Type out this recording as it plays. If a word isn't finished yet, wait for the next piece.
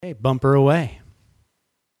Hey, bumper away.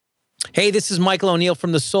 Hey, this is Michael O'Neill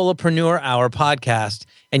from the Solopreneur Hour podcast,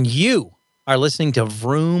 and you are listening to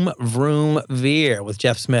Vroom Vroom Veer with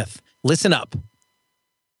Jeff Smith. Listen up.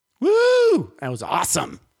 Woo! That was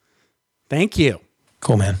awesome. Thank you.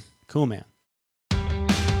 Cool, man. Cool, man.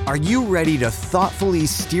 Are you ready to thoughtfully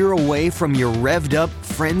steer away from your revved up,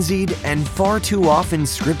 frenzied, and far too often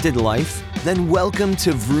scripted life? Then welcome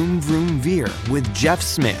to Vroom Vroom Veer with Jeff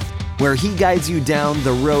Smith, where he guides you down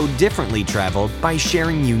the road differently traveled by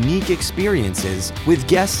sharing unique experiences with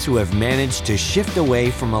guests who have managed to shift away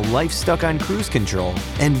from a life stuck on cruise control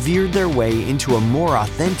and veered their way into a more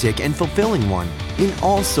authentic and fulfilling one in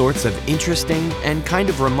all sorts of interesting and kind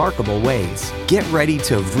of remarkable ways. Get ready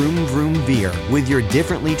to Vroom Vroom Veer with your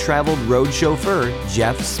differently traveled road chauffeur,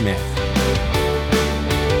 Jeff Smith.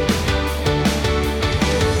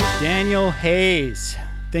 Daniel Hayes.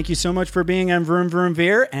 Thank you so much for being on Vroom Vroom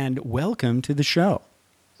Veer, and welcome to the show.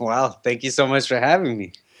 Wow, thank you so much for having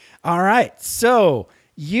me. All right, so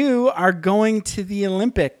you are going to the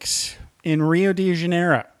Olympics in Rio de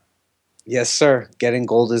Janeiro. Yes, sir. Getting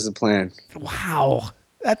gold is the plan. Wow,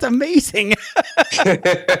 that's amazing.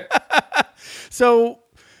 So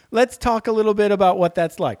let's talk a little bit about what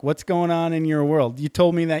that's like. What's going on in your world? You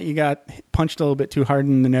told me that you got punched a little bit too hard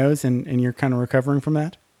in the nose, and you're kind of recovering from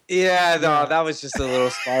that? Yeah, no, that was just a little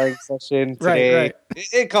sparring session today. Right.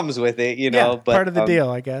 It comes with it, you know. Yeah, but part of the deal,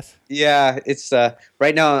 I guess. Yeah, it's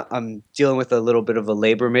right now I'm dealing with a little bit of a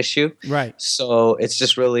labrum issue. Right. So it's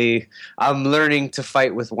just really I'm learning to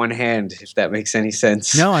fight with one hand, if that makes any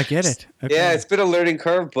sense. No, I get it. Okay. Yeah, it's been a learning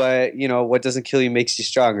curve, but you know what doesn't kill you makes you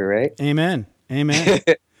stronger, right? Amen.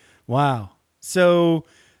 Wow. So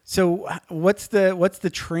what's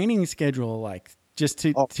the training schedule like? Just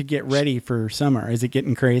to get ready for summer? Is it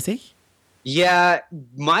getting crazy? Yeah,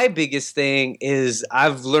 my biggest thing is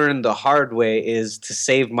I've learned the hard way is to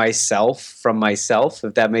save myself from myself,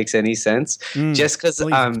 if that makes any sense. Just because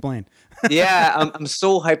explain. I'm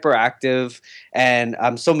so hyperactive and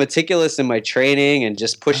I'm so meticulous in my training and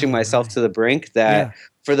just pushing myself to the brink that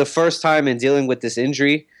for the first time in dealing with this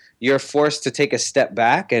injury, you're forced to take a step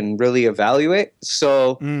back and really evaluate.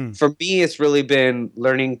 So for me, it's really been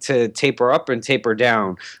learning to taper up and taper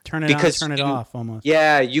down. Turn it off almost.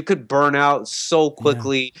 Yeah, you could burn out so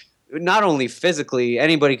quickly. Yeah. Not only physically,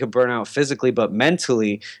 anybody could burn out physically, but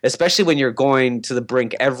mentally, especially when you're going to the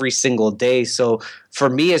brink every single day. So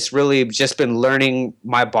for me, it's really just been learning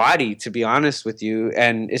my body, to be honest with you.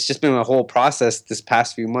 And it's just been a whole process this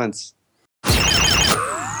past few months.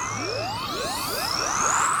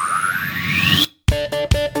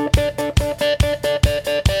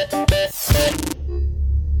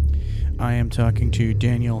 I am talking to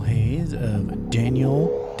Daniel Hayes of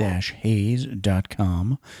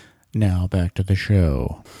daniel-hayes.com. Now back to the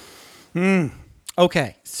show.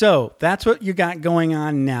 Okay, so that's what you got going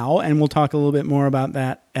on now, and we'll talk a little bit more about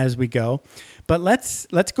that as we go. But let's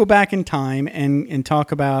go back in time and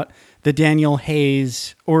talk about the Daniel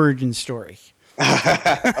Hayes origin story.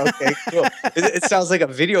 Okay, cool. It sounds like a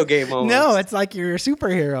video game almost. No, it's like you're a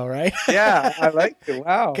superhero, right? Yeah, I like it.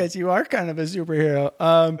 Wow. Because you are kind of a superhero.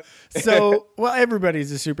 Well,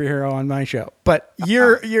 everybody's a superhero on my show, but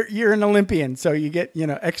you're an Olympian, so you get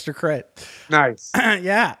extra credit. Nice.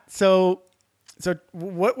 Yeah. So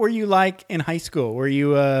what were you like in high school? Were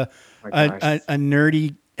you a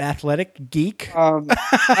nerdy athletic geek?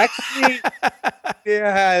 Actually,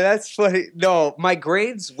 yeah, that's funny. No, my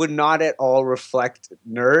grades would not at all reflect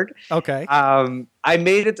nerd. Okay. I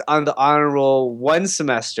made it on the honor roll one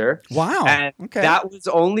semester. Wow. And that was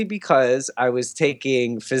only because I was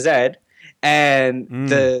taking phys ed, and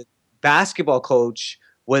the basketball coach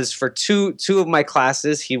was for two of my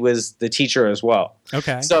classes. He was the teacher as well.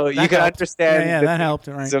 Okay. So you can understand. Yeah, that helped.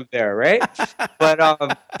 Right. There, right? But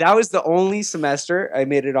that was the only semester I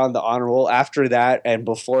made it on the honor roll. After that and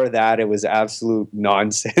before that, it was absolute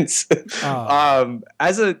nonsense.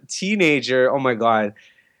 As a teenager, oh my God.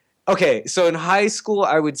 Okay, so in high school,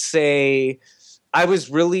 I would say I was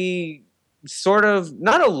really sort of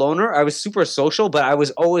not a loner. I was super social, but I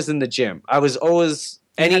was always in the gym. I was always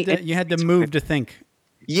you had to move to think.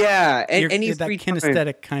 Yeah, and any that free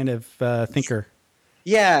kinesthetic kind of thinker.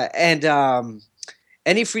 Yeah, and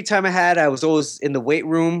any free time I had, I was always in the weight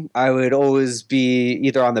room. I would always be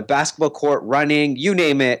either on the basketball court, running, you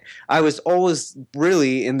name it. I was always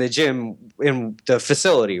really in the gym in the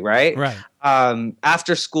facility, right? Right.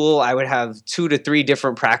 After school, I would have 2 to 3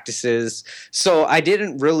 different practices. So I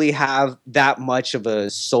didn't really have that much of a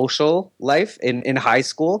social life in high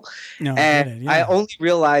school. No, and I only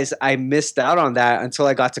realized I missed out on that until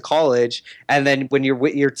I got to college. And then when you're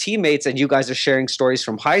with your teammates and you guys are sharing stories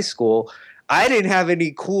from high school, I didn't have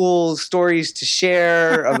any cool stories to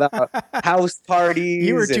share about house parties.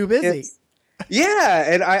 You were too busy.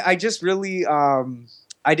 Yeah, and I just really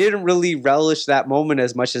I didn't really relish that moment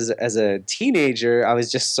as much as a teenager. I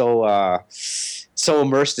was just so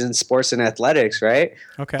immersed in sports and athletics, right?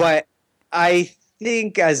 Okay. But I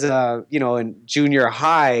think as a in junior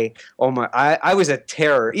high, I was a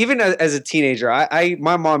terror. Even as a teenager,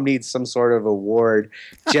 my mom needs some sort of award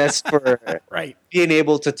just for right. being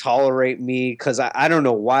able to tolerate me, because I don't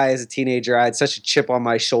know why as a teenager I had such a chip on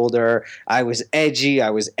my shoulder. I was edgy,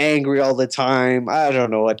 I was angry all the time. I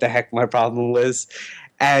don't know what the heck my problem was.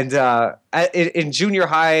 And in junior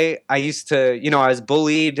high, I used to, I was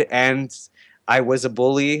bullied and I was a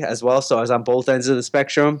bully as well. So I was on both ends of the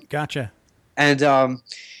spectrum. Gotcha. And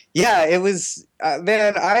yeah, it was,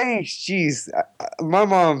 man, my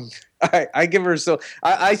mom, I give her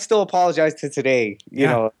I still apologize to today, you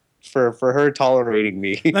know, for her tolerating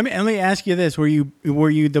me. Let me ask you this: were you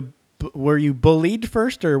bullied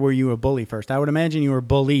first, or were you a bully first? I would imagine you were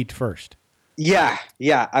bullied first. Yeah,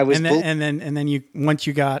 I was. And then you, once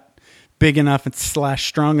you got big enough and /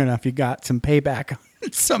 strong enough, you got some payback on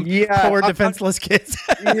some poor defenseless kids.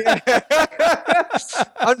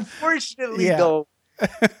 Unfortunately, though,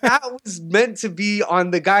 that was meant to be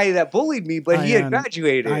on the guy that bullied me, but he had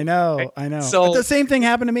graduated. I know. So but the same thing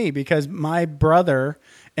happened to me, because my brother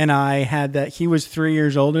and I had that. He was 3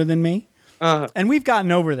 years older than me, and we've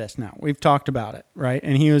gotten over this now. We've talked about it, right?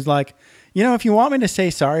 And he was like, if you want me to say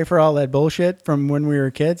sorry for all that bullshit from when we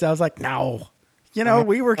were kids, I was like, no,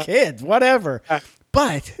 we were kids, whatever.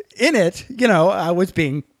 But in it, I was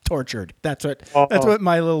being tortured. That's what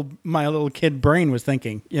my little kid brain was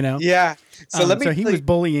thinking, Yeah. So he was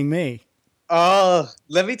bullying me.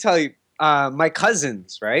 Let me tell you, my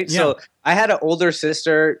cousins, right? Yeah. So I had an older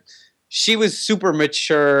sister. She was super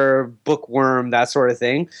mature, bookworm, that sort of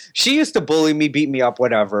thing. She used to bully me, beat me up,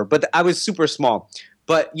 whatever. But I was super small.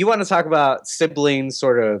 But you want to talk about siblings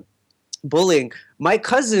sort of bullying. My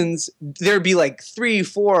cousins, there'd be like 3,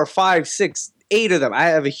 4, 5, 6, 8 of them. I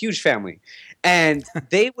have a huge family. And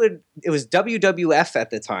it was WWF at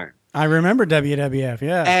the time. I remember WWF,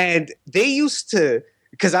 yeah. And they used to,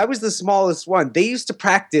 because I was the smallest one, they used to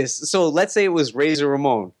practice. So let's say it was Razor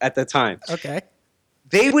Ramon at the time. Okay.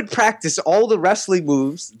 They would practice all the wrestling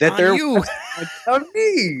moves that they're on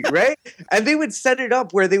me, right? And they would set it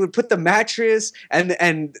up where they would put the mattress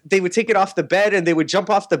and they would take it off the bed and they would jump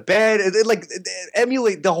off the bed and they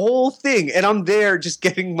emulate the whole thing. And I'm there just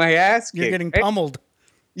getting my ass kicked. You're getting pummeled.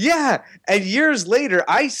 Yeah. And years later,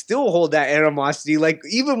 I still hold that animosity. Like,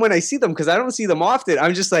 even when I see them, because I don't see them often,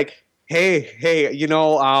 I'm just like, hey,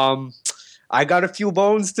 I got a few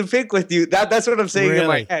bones to pick with you. That's what I'm saying in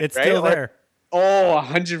my head. It's still there. Oh,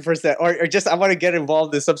 100%. Or just I want to get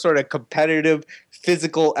involved in some sort of competitive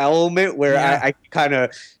physical element where I kind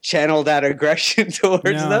of channel that aggression towards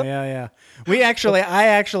them. Yeah. I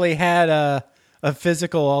actually had a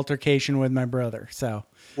physical altercation with my brother. So,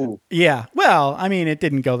 yeah. Well, I mean, it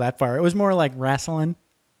didn't go that far. It was more like wrestling.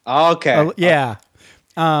 Okay. Yeah.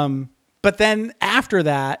 But then after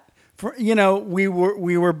that, we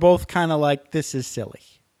were both kind of like, this is silly.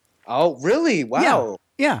 Oh, really? Wow.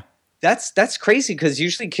 Yeah. That's crazy, because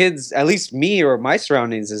usually kids, at least me or my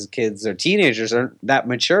surroundings as kids or teenagers, aren't that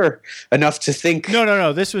mature enough to think.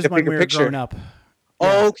 No. This was when we were growing up.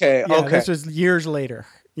 Oh, okay. Yeah, This was years later.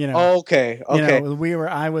 Okay.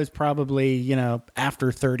 I was probably,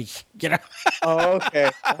 after 30, Okay.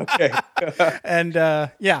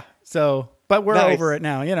 And so, but we're over it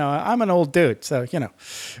now. I'm an old dude, so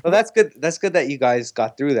Well, that's good. That's good that you guys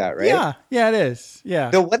got through that, right? Yeah, it is. Yeah.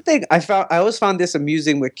 The one thing I always found this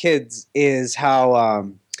amusing with kids is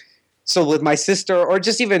how, so with my sister or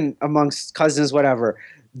just even amongst cousins, whatever,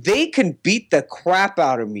 they can beat the crap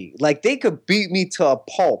out of me. Like, they could beat me to a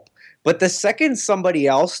pulp. But the second somebody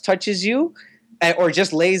else touches you or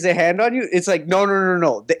just lays a hand on you, it's like,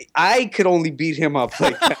 no. I could only beat him up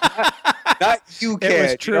like that. Not you can. It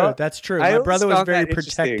was true. That's true. My brother was very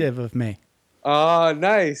protective of me. Oh,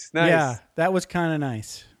 nice. Yeah, that was kind of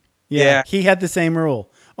nice. Yeah. He had the same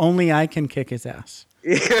rule. Only I can kick his ass.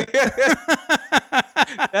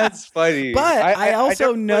 That's funny. But I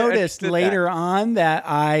also noticed later on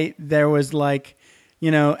that there was like,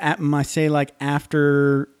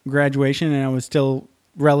 after graduation and I was still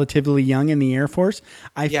relatively young in the Air Force,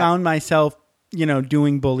 I found myself,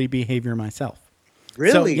 doing bully behavior myself.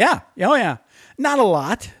 Really? So, yeah. Oh, yeah. Not a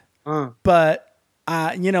lot, but,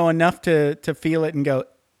 enough to feel it and go,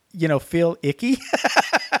 feel icky.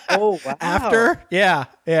 Oh, wow. After? Yeah.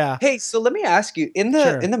 Hey, so let me ask you, in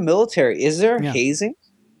the military, is there hazing?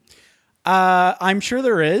 I'm sure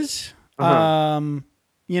there is.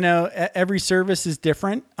 every service is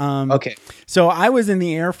different. Okay. So I was in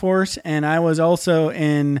the Air Force, and I was also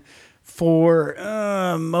for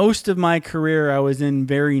most of my career, I was in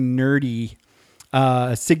very nerdy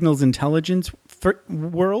signals intelligence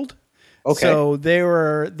world. Okay. So they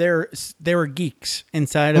were geeks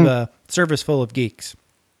inside of a service full of geeks.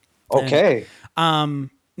 Okay. And,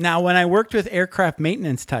 now, when I worked with aircraft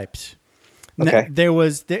maintenance types, Okay.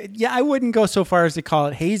 I wouldn't go so far as to call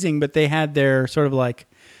it hazing, but they had their sort of like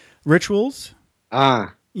rituals. Yeah.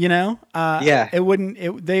 They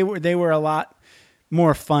were a lot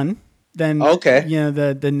more fun than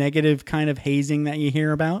the negative kind of hazing that you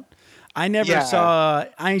hear about. I never saw.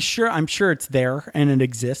 I'm sure it's there and it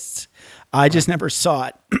exists. I just never saw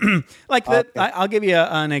it. I'll give you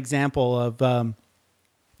an example of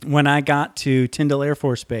when I got to Tyndall Air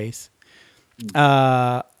Force Base.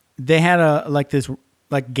 They had this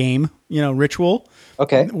game, ritual.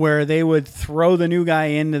 Okay. Where they would throw the new guy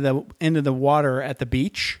into the water at the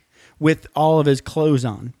beach with all of his clothes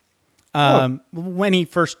on. When he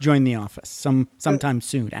first joined the office, sometime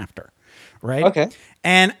soon after, right? Okay.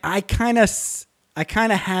 And I kind of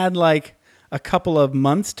had like a couple of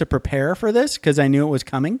months to prepare for this because I knew it was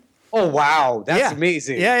coming. Oh wow, that's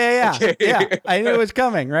amazing. Yeah. Okay. Yeah, I knew it was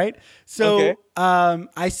coming, right? So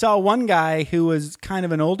I saw one guy who was kind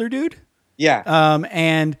of an older dude. Yeah.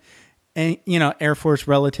 And Air Force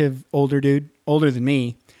relative, older dude, older than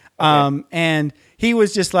me. And he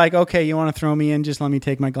was just like, okay, you want to throw me in? Just let me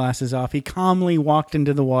take my glasses off. He calmly walked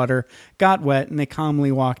into the water, got wet, and they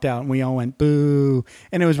calmly walked out. And we all went, boo.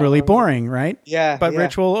 And it was really boring, right? Yeah. But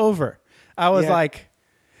ritual over. I was like,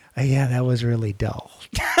 yeah, that was really dull.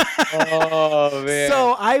 Oh, man.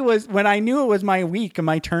 So when I knew it was my week,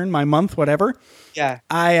 my turn, my month, whatever. Yeah.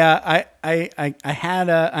 I had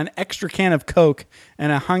an extra can of Coke,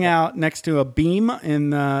 and I hung out next to a beam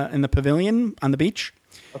in the pavilion on the beach.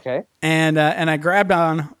 Okay. And I grabbed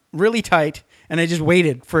on really tight, and I just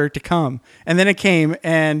waited for it to come. And then it came,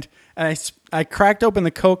 and I cracked open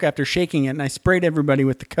the Coke after shaking it, and I sprayed everybody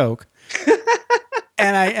with the Coke.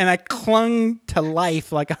 and I clung to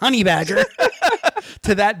life like a honey badger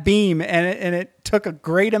to that beam, and it took a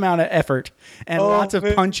great amount of effort and lots of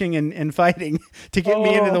punching and fighting to get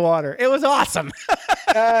me into the water. It was awesome.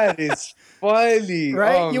 That is funny.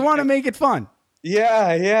 Right? You want to make it fun.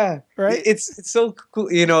 Yeah. Right? It's so cool.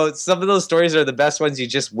 Some of those stories are the best ones. You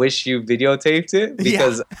just wish you videotaped it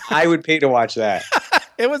because I would pay to watch that.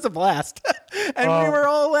 It was a blast. And we were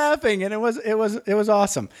all laughing, and it was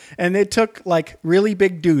awesome. And it took like really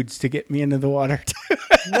big dudes to get me into the water too.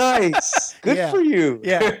 Nice. Good for you.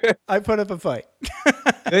 Yeah. I put up a fight.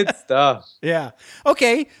 Good stuff. Yeah.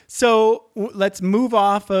 Okay. So let's move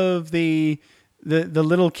off of the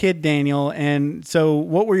little kid, Daniel. And so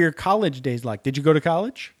what were your college days like? Did you go to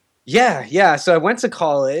college? Yeah. So I went to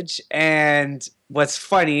college, and what's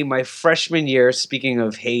funny, my freshman year, speaking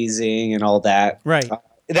of hazing and all that. Right.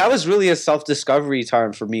 That was really a self-discovery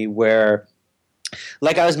time for me where,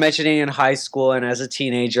 like I was mentioning in high school and as a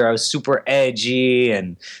teenager, I was super edgy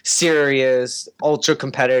and serious, ultra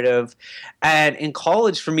competitive. And in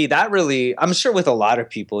college, for me, that really, I'm sure with a lot of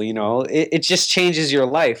people, it just changes your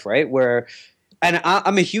life, right? And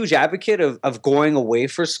I'm a huge advocate of going away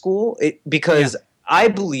for school because I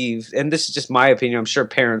believe, and this is just my opinion, I'm sure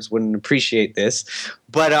parents wouldn't appreciate this,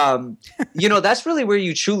 but that's really where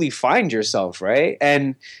you truly find yourself, right?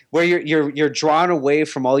 And where you're drawn away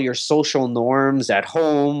from all your social norms at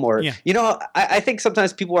home, or I think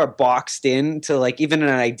sometimes people are boxed into like even an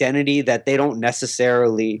identity that they don't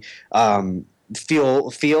necessarily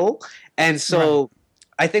feel, and so. Right.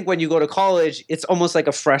 I think when you go to college, it's almost like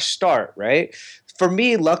a fresh start, right? For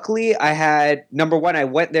me, luckily, I had, number one, I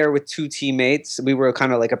went there with two teammates. We were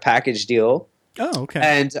kind of like a package deal. Oh, okay.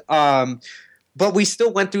 And, but we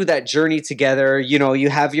still went through that journey together.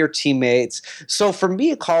 You have your teammates. So for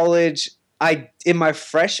me, college, in my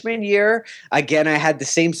freshman year, again, I had the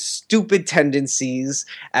same stupid tendencies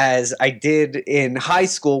as I did in high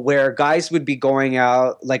school, where guys would be going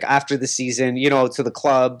out like after the season, to the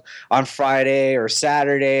club on Friday or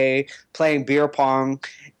Saturday, playing beer pong,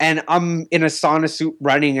 and I'm in a sauna suit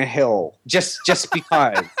running a hill just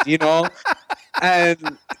because,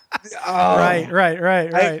 and right.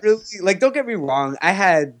 I really, don't get me wrong, I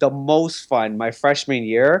had the most fun my freshman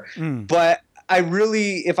year, but I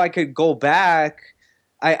really, if I could go back,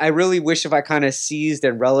 I really wish if I kind of seized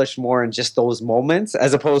and relished more in just those moments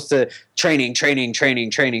as opposed to training,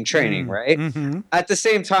 right? Mm-hmm. At the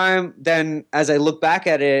same time, then as I look back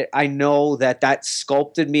at it, I know that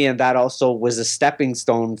sculpted me, and that also was a stepping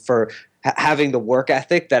stone for having the work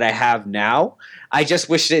ethic that I have now. I just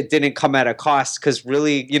wish it didn't come at a cost, because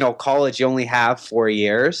really, college, you only have 4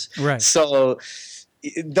 years. Right. So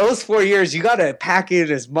those 4 years, you got to pack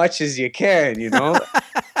in as much as you can,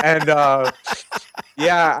 And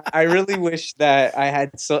yeah, I really wish that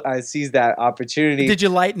I seized that opportunity. Did you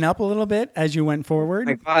lighten up a little bit as you went forward?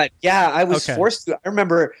 Oh my God. Yeah, I was forced to. I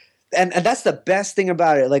remember, and that's the best thing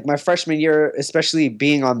about it. Like my freshman year, especially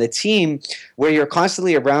being on the team where you're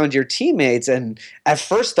constantly around your teammates. And at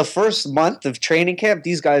first, the first month of training camp,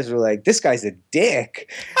 these guys were like, this guy's a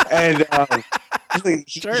dick. And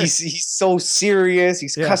Sure. he's so serious.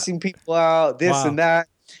 He's cussing people out, this and that.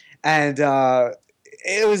 And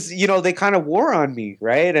it was, they kind of wore on me,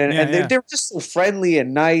 right? And they're just so friendly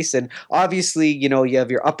and nice. And obviously, you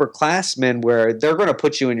have your upperclassmen where they're going to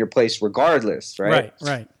put you in your place regardless, right?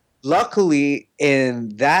 Right. Luckily, in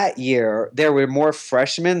that year, there were more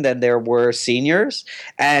freshmen than there were seniors,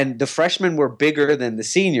 and the freshmen were bigger than the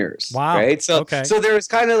seniors. Wow. Right? So there was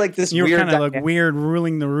kind of like this you were weird kind of like weird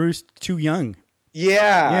ruling the roost too young.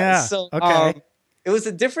 Yeah. So okay. It was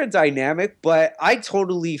a different dynamic, but I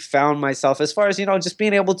totally found myself, as far as, just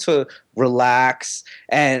being able to relax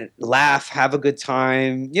and laugh, have a good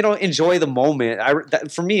time, enjoy the moment.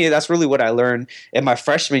 For me, that's really what I learned in my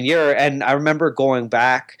freshman year. And I remember going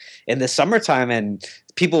back in the summertime, and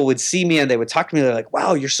people would see me and they would talk to me. They're like,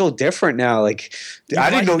 wow, you're so different now. Like,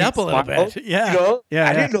 I didn't know you up a little bit. Yeah.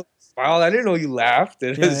 I didn't know you smiled. I didn't know you laughed.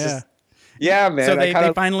 And it's just, man. So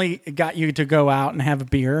they finally got you to go out and have a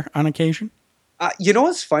beer on occasion? You know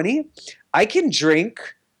what's funny? I can drink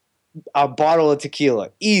a bottle of tequila.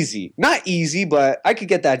 Easy. Not easy, but I could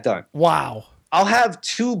get that done. Wow. I'll have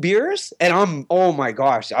 2 beers and oh my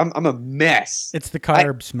gosh, I'm a mess. It's the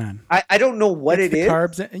carbs, man. I don't know what it's it the is.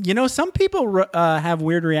 Carbs. Some people have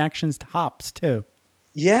weird reactions to hops too.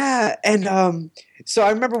 Yeah. And so I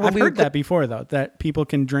remember when I've heard that before, though, that people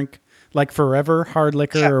can drink like forever hard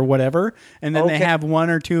liquor or whatever. And then they have 1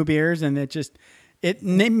 or 2 beers and it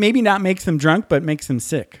maybe not makes them drunk, but makes them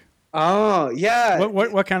sick. Oh, yeah.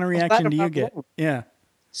 What kind of reaction do you get? Yeah.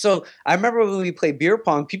 So I remember when we played beer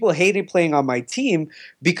pong, people hated playing on my team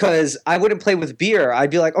because I wouldn't play with beer.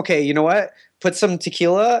 I'd be like, okay, you know what? Put some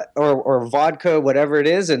tequila or vodka, whatever it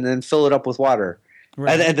is, and then fill it up with water.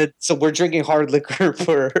 Right. And then, so we're drinking hard liquor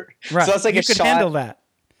for. Right. So that's like you could handle that.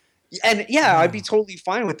 And I'd be totally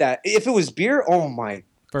fine with that. If it was beer, oh my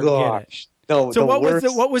gosh. No, so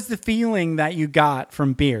what was the feeling that you got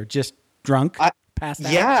from beer? Just drunk? Passed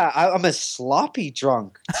out? Yeah, I'm a sloppy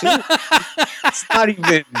drunk too. It's not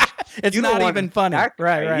even. It's not even funny.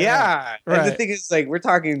 Right. Yeah. Right. And the thing is, like, we're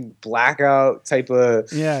talking blackout type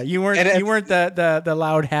of. Yeah, you weren't the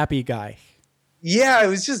loud happy guy. Yeah, it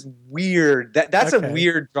was just weird. That's a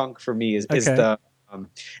weird drunk for me. Is the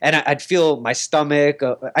and I'd feel my stomach.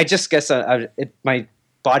 I just guess my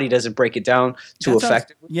body doesn't break it down too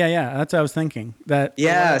effectively. Yeah, that's what I was thinking. That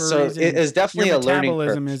so it is definitely a learning curve.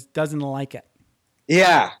 Your metabolism doesn't like it.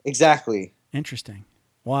 Yeah, exactly. Interesting.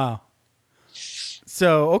 Wow.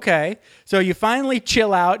 So you finally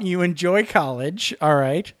chill out and you enjoy college. All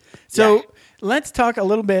right. So let's talk a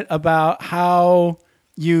little bit about how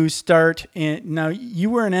you start in. Now, you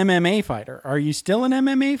were an MMA fighter. Are you still an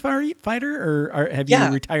MMA fighter, or have you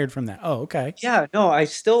retired from that? Oh, okay. Yeah, no, I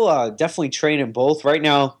still definitely train in both. Right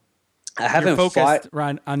now, I haven't focused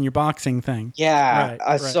on your boxing thing. Yeah.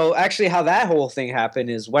 Right. So actually how that whole thing happened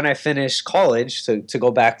is when I finished college, to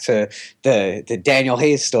go back to the Daniel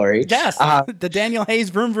Hayes story. Yes, the Daniel Hayes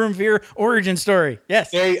Vroom Vroom Veer origin story.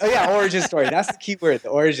 Yes. Origin story. That's the key word, the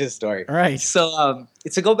origin story. Right. So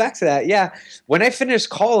to go back to that, when I finished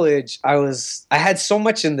college, I had so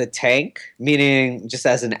much in the tank, meaning just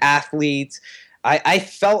as an athlete, I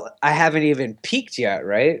felt I haven't even peaked yet,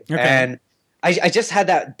 right? Okay. And I just had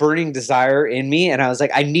that burning desire in me, and I was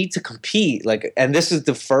like, I need to compete. Like, and this is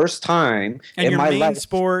the first time in my life. And your main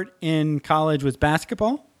sport in college was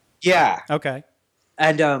basketball? Yeah. Okay.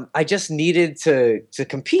 And I just needed to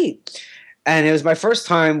compete. And it was my first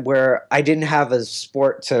time where I didn't have a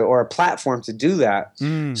sport or a platform to do that.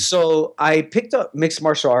 So I picked up mixed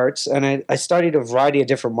martial arts, and I studied a variety of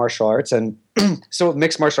different martial arts. And so with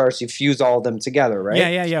mixed martial arts, you fuse all of them together, right?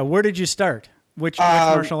 Yeah. Where did you start? Which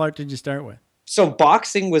martial art did you start with? So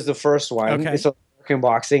boxing was the first one. Okay. So American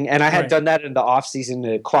boxing. And I had done that in the off season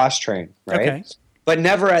to cross train, right? Okay. But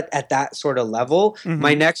never at that sort of level. Mm-hmm.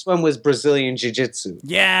 My next one was Brazilian Jiu-Jitsu.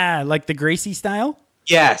 Yeah, like the Gracie style?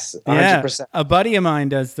 Yes, 100%. A buddy of mine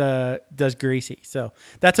does greasy. So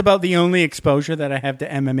that's about the only exposure that I have to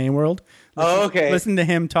MMA world. Okay. Listen to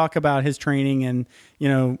him talk about his training and,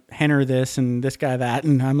 Henner this and this guy that.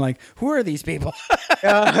 And I'm like, who are these people?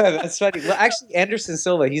 That's funny. Well, actually, Anderson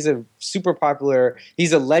Silva, he's a super popular,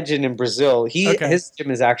 he's a legend in Brazil. His gym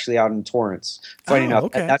is actually out in Torrance. Funny enough.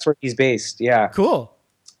 Okay. That's where he's based. Yeah. Cool.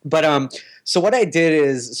 But so what I did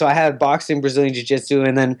is, I had boxing, Brazilian Jiu-Jitsu,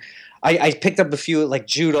 and then I picked up a few like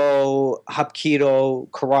judo, hapkido,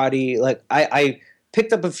 karate. Like I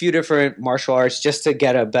picked up a few different martial arts just to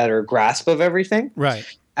get a better grasp of everything. Right.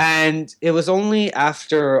 And it was only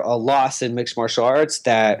after a loss in mixed martial arts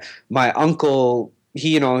that my uncle,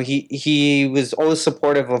 he was always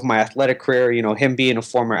supportive of my athletic career, him being a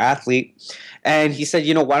former athlete. And he said,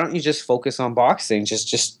 why don't you just focus on boxing,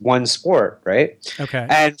 just one sport, right? Okay.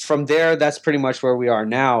 And from there, that's pretty much where we are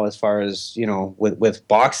now as far as, with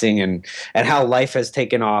boxing and how life has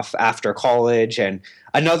taken off after college. And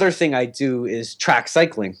another thing I do is track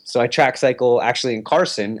cycling. So I track cycle actually in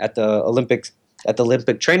Carson at the Olympic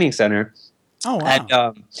Training Center. Oh,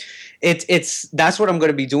 wow. And that's what I'm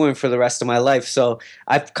going to be doing for the rest of my life. So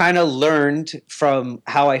I've kind of learned from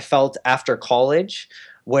how I felt after college,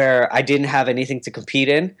 where I didn't have anything to compete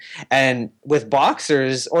in. And with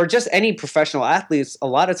boxers or just any professional athletes, a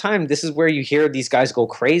lot of time this is where you hear these guys go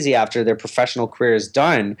crazy after their professional career is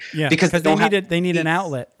done. Yeah, because they need an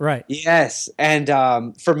outlet, right? Yes. And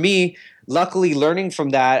for me, luckily learning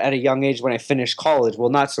from that at a young age when I finished college, well,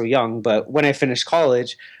 not so young, but when I finished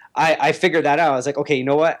college, I figured that out. I was like, okay, you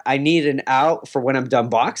know what? I need an out for when I'm done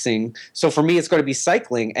boxing. So for me, it's going to be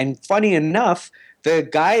cycling. And funny enough, the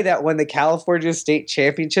guy that won the California State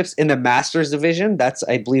Championships in the Masters division, that's,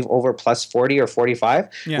 I believe, over plus 40 or 45,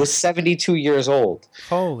 was 72 years old.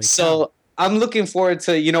 Holy So cow. I'm looking forward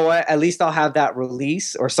to, you know what, at least I'll have that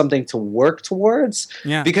release or something to work towards.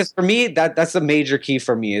 Yeah. Because for me, that's the major key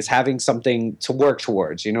for me is having something to work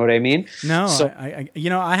towards. You know what I mean? No, So,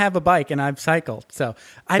 I have a bike and I've cycled. So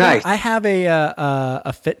Nice. I have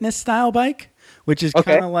a fitness style bike, which is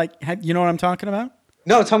kind of like, you know what I'm talking about?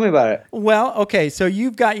 no, tell me about it. Well, okay, so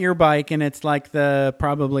you've got your bike, and it's like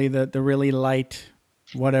probably the really light,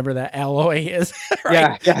 whatever that alloy is,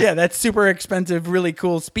 right? Yeah, that's super expensive, really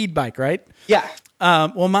cool speed bike, right? Yeah.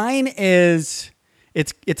 Well, mine is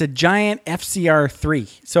it's a giant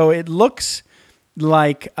FCR3, so it looks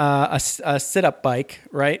like a sit up bike,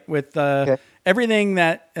 right? With everything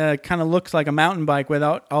that kind of looks like a mountain bike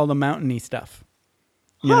without all the mountainy stuff.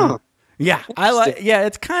 You know? Yeah,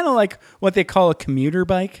 it's kind of like what they call a commuter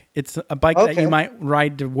bike. It's a bike that you might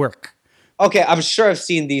ride to work. Okay, I'm sure I've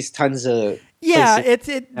seen these tons of. Yeah,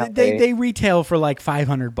 they retail for like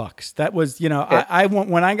 $500. That was, I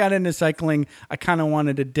when I got into cycling, I kind of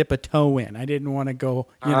wanted to dip a toe in. I didn't want to go,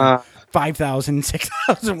 5,000,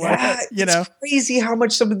 6,000. It's crazy how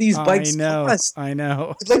much some of these bikes cost. I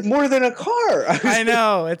know. It's like more than a car. I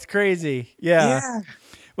know, it's crazy. Yeah.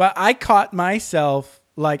 Well, I caught myself.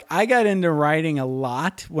 Like, I got into riding a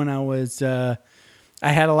lot when I was, I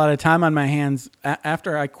had a lot of time on my hands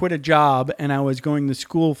after I quit a job and I was going to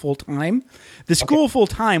school full time. The school full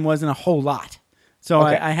time wasn't a whole lot. So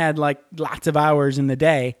I had like lots of hours in the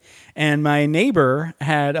day, and my neighbor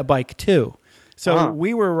had a bike too. So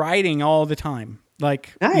we were riding all the time,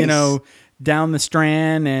 like, down the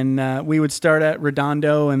Strand, and we would start at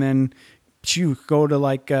Redondo and then go to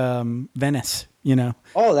like Venice,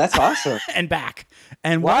 Oh, that's awesome. and back.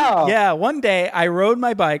 And wow. One day I rode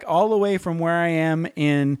my bike all the way from where I am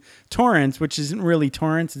in Torrance, which isn't really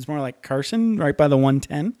Torrance. It's more like Carson, right by the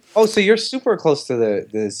 110. Oh, so you're super close to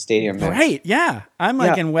the stadium then. Right, yeah. I'm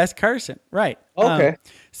like in West Carson, right. Okay.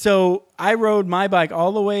 So I rode my bike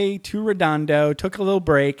all the way to Redondo, took a little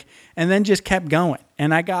break, and then just kept going.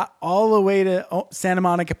 And I got all the way to Santa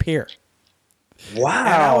Monica Pier. Wow. And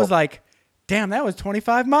I was like, damn, that was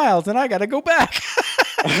 25 miles, and I got to go back.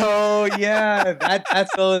 Oh, yeah.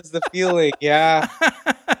 That's always the feeling. Yeah.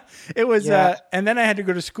 It was, and then I had to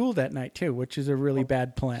go to school that night, too, which is a really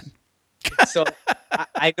bad plan. So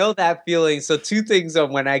I know that feeling. So two things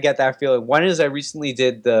on when I get that feeling. One is I recently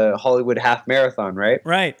did the Hollywood Half Marathon, right?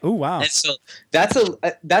 Right. Oh, wow. And so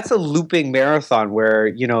that's a looping marathon where,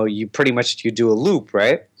 you pretty much you do a loop,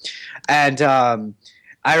 right? And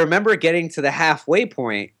I remember getting to the halfway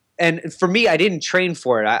point. And for me, I didn't train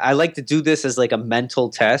for it. I like to do this as like a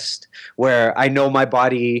mental test where I know my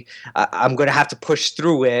body, I'm going to have to push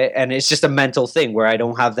through it. And it's just a mental thing where I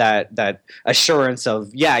don't have that assurance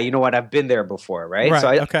of, you know what, I've been there before, right? So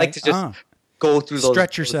I like to just go through those.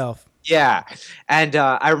 Stretch yourself. Yeah. And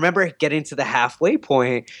I remember getting to the halfway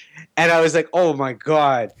point and I was like, oh my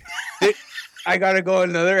God. I gotta go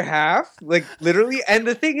another half, like literally. And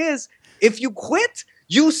the thing is, if you quit,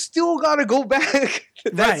 you still gotta go back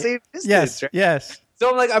that same distance. Yes, right? yes. So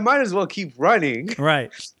I'm like, I might as well keep running.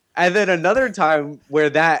 Right. And then another time where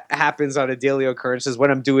that happens on a daily occurrence is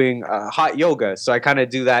when I'm doing hot yoga. So I kind of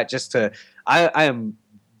do that just to. I am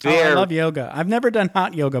very. I love yoga. I've never done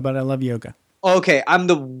hot yoga, but I love yoga. Okay, I'm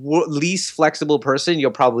the least flexible person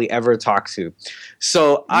you'll probably ever talk to.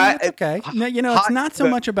 So That's okay. No, it's not so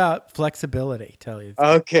much about flexibility. Tell you.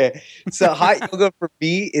 Okay, so hot yoga for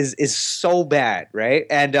me is so bad, right?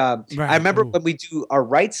 And I remember when we do our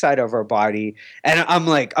right side of our body, and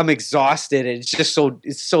I'm exhausted, and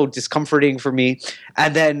it's so discomforting for me.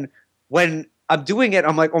 And then when I'm doing it,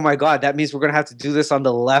 I'm like, oh my god, that means we're gonna have to do this on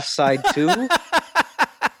the left side too.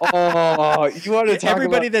 Oh, you want to talk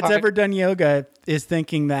Everybody about that's ever done yoga is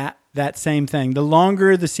thinking that same thing. The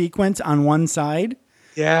longer the sequence on one side,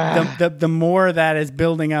 the more that is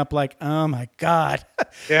building up like, oh my God.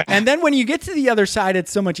 Yeah. And then when you get to the other side,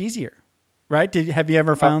 it's so much easier, right? Have you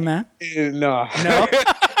ever found that? No.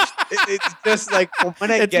 It's just like when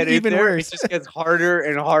I get in there, it just gets harder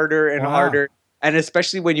and harder and harder. And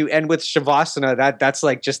especially when you end with Shavasana, that's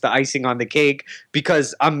like just the icing on the cake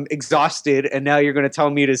because I'm exhausted. And now you're going to tell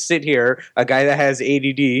me to sit here, a guy that has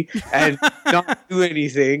ADD, and not do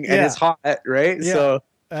anything. And it's hot, right? Yeah. So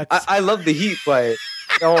I love the heat, but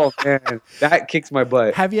oh, man, that kicks my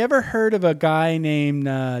butt. Have you ever heard of a guy named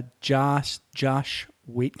Josh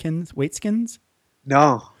Waitskins?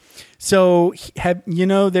 No. So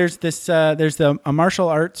there's this there's a martial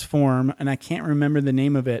arts form, and I can't remember the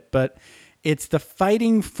name of it, but it's the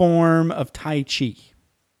fighting form of Tai Chi.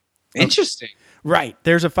 Interesting. Right.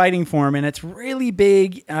 There's a fighting form, and it's really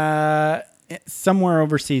big somewhere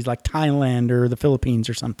overseas, like Thailand or the Philippines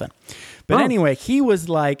or something. But anyway, he was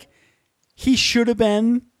like, he should have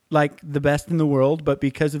been like the best in the world, but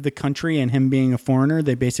because of the country and him being a foreigner,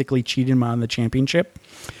 they basically cheated him on the championship.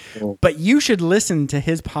 Oh. But you should listen to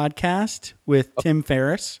his podcast with Tim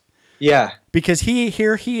Ferriss. Yeah. Because he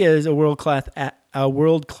is a world-class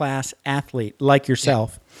athlete like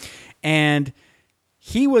yourself. Yeah. And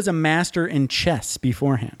he was a master in chess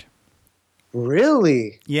beforehand.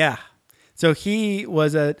 Really? Yeah. So he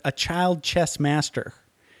was a child chess master.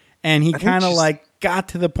 And he kind of like got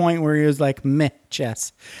to the point where he was like, meh,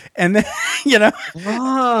 chess. And then,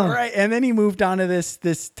 right. And then he moved on to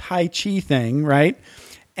this Tai Chi thing, right?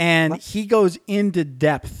 And he goes into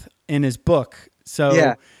depth in his book.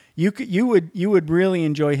 So you would really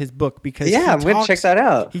enjoy his book because I'm going to check that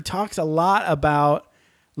out. He talks a lot about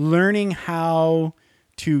learning how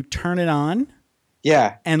to turn it on.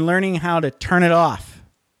 Yeah. And learning how to turn it off.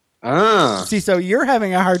 See, so you're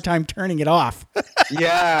having a hard time turning it off.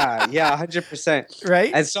 yeah, 100%.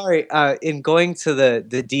 Right? And sorry, in going to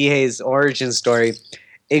the D. Hayes origin story,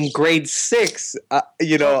 in grade 6, a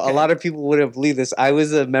lot of people wouldn't believe this. I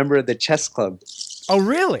was a member of the chess club. Oh,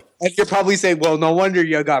 really? And you're probably saying, well, no wonder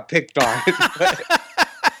you got picked on.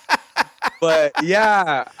 but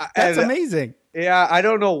yeah. That's amazing. Yeah, I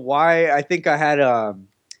don't know why. I think I had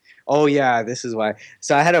oh, yeah, this is why.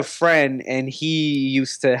 So I had a friend, and he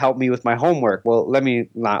used to help me with my homework. Well, let me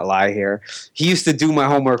not lie here. He used to do my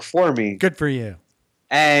homework for me. Good for you.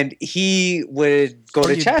 And he would go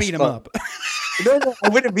to chess beat him up. No, I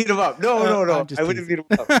wouldn't beat him up. No. I wouldn't beat him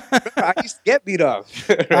up. Remember, I used to get beat up.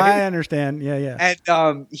 Right? I understand. Yeah.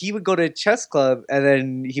 And he would go to chess club, and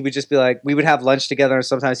then he would just be like, we would have lunch together, and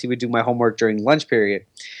sometimes he would do my homework during lunch period.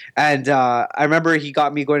 And I remember he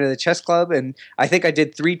got me going to the chess club, and I think I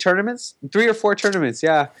did 3 or 4 tournaments.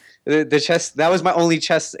 Yeah. The chess, that was my only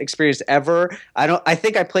chess experience ever. I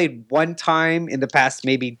think I played one time in the past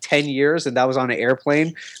maybe 10 years, and that was on an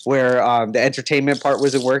airplane where the entertainment part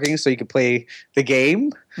wasn't working, so you could play the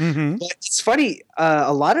game. Mm-hmm. But it's funny,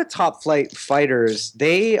 a lot of top flight fighters,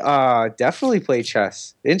 they definitely play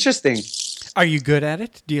chess. Interesting. Are you good at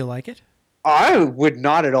it? Do you like it? I would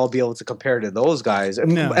not at all be able to compare to those guys.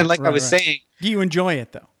 No, and like I was saying, do you enjoy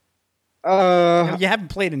it though? You haven't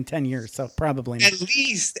played in 10 years, so probably not. At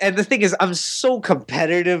least. And the thing is, I'm so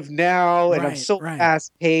competitive now, and I'm so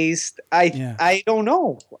fast paced. I don't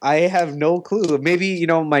know. I have no clue. Maybe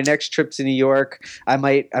my next trip to New York, I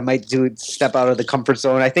might step out of the comfort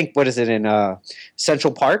zone. I think what is it in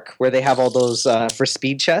Central Park where they have all those for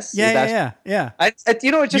speed chess? Yeah.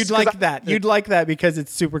 You'd like that. You'd like that because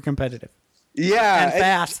it's super competitive. Yeah, and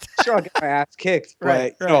fast. Sure, I'll get my ass kicked,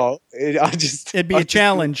 but it'd be a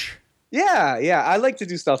challenge. Yeah. I like to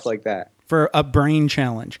do stuff like that. For a brain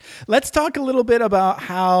challenge. Let's talk a little bit about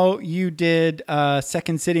how you did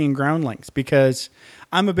Second City and Groundlings, because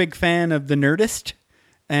I'm a big fan of The Nerdist.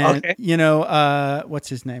 And, what's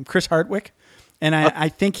his name? Chris Hardwick. And I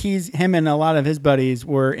think him and a lot of his buddies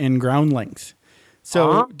were in Groundlings.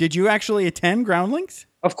 So did you actually attend Groundlings?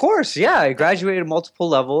 Of course, yeah. I graduated multiple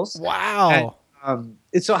levels. Wow. And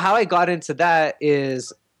so how I got into that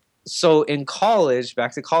is, so in college,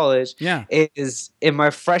 back to college, is in my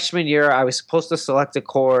freshman year, I was supposed to select a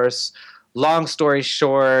course. Long story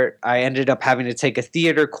short, I ended up having to take a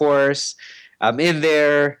theater course. I'm in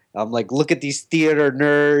there. I'm like, look at these theater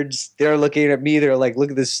nerds. They're looking at me. They're like,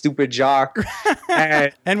 look at this stupid jock.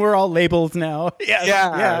 And we're all labeled now. Yes.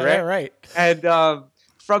 Yeah, right. And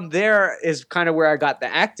from there is kind of where I got the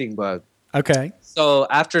acting bug. Okay. So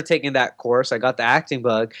after taking that course, I got the acting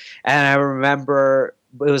bug. And I remember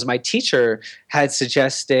it was my teacher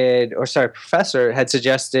professor had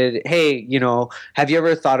suggested, hey, have you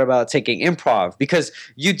ever thought about taking improv? Because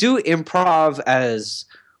you do improv as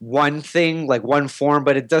one thing, like one form,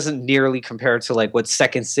 but it doesn't nearly compare to like what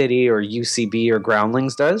Second City or UCB or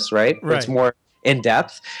Groundlings does, right? It's more in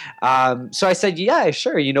depth. So I said, yeah,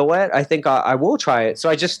 sure. You know what? I think I will try it. So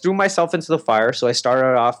I just threw myself into the fire. So I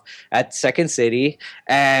started off at Second City,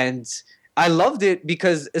 and I loved it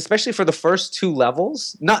because, especially for the first two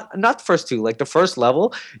levels, not the first two, like the first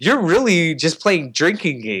level, you're really just playing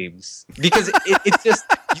drinking games because it's just,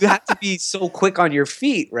 you have to be so quick on your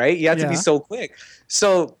feet, right? You have to be so quick.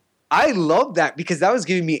 So I love that because that was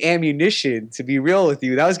giving me ammunition, to be real with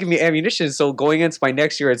you. That was giving me ammunition. So going into my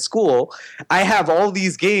next year at school, I have all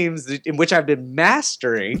these games in which I've been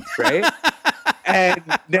mastering, right? And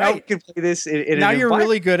now I can play this in now you're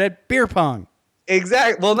really good at beer pong.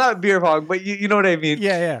 Exactly. Well, not beer pong, but you know what I mean.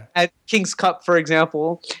 Yeah. At King's Cup, for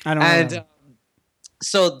example. I don't know.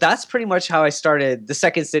 So that's pretty much how I started the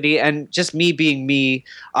Second City, and just me being me,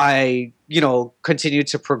 I continued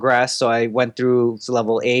to progress. So I went through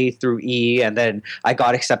level A through E, and then I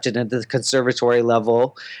got accepted into the conservatory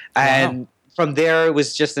level, and from there it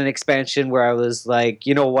was just an expansion where I was like,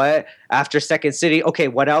 you know what? After Second City, okay,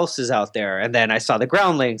 what else is out there? And then I saw the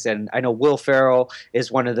Groundlings, and I know Will Ferrell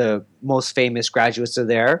is one of the most famous graduates of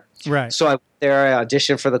there. Right. So I went there, I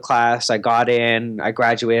auditioned for the class, I got in, I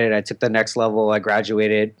graduated, I took the next level, I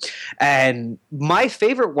graduated. And my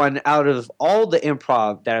favorite one out of all the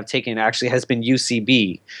improv that I've taken actually has been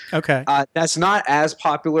UCB. Okay. That's not as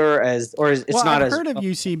popular as, or it's not as... I've heard of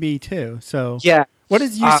UCB too, so... Yeah. What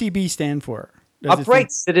does UCB stand for?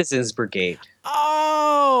 Upright Citizens Brigade.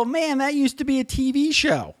 Oh, man, that used to be a TV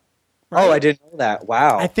show. Right? Oh, I didn't know that.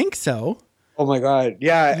 Wow. I think so. Oh, my God.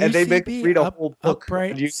 Yeah, UCB, and they make me read a whole book.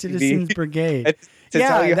 Upright Citizens Brigade.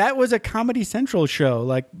 That was a Comedy Central show,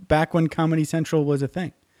 like back when Comedy Central was a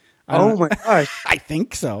thing. Oh, my gosh. I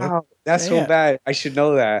think so. Wow, that's so bad. I should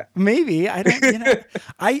know that. Maybe. I don't,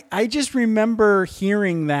 I just remember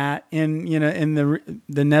hearing that in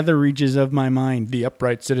the nether reaches of my mind, the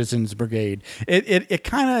Upright Citizens Brigade. It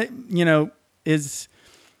kind of,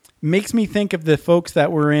 makes me think of the folks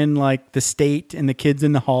that were in like The State and The Kids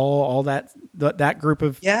in the Hall, all that group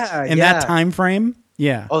of, that time frame.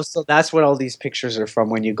 Yeah. Oh, so that's what all these pictures are from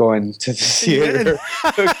when you go into the theater.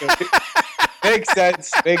 Okay. Makes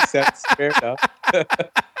sense. Fair enough.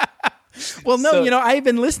 Well, no, I've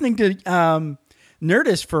been listening to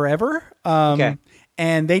Nerdist forever.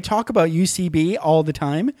 And they talk about UCB all the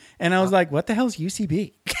time. And I was like, what the hell's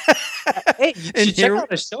UCB? Hey, you should check out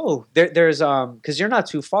a show. There's because you're not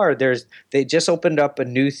too far. They just opened up a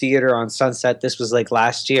new theater on Sunset. This was like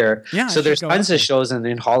last year. Yeah. So there's tons of shows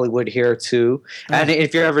in Hollywood here too. And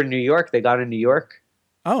if you're ever in New York, they got in New York.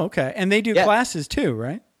 Oh, okay. And they do classes too,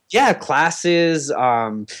 right? Yeah, classes.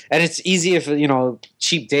 And it's easy if,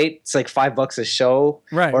 cheap date. It's like $5 a show.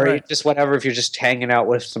 Right. Or just whatever if you're just hanging out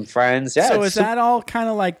with some friends. Yeah. So is that all kind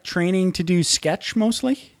of like training to do sketch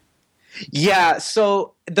mostly? Yeah.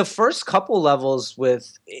 So the first couple levels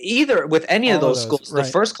with any of those schools, the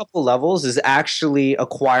first couple levels is actually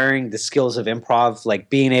acquiring the skills of improv, like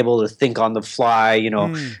being able to think on the fly,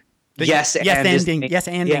 ending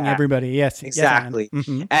everybody. Yes, exactly.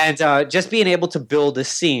 And just being able to build a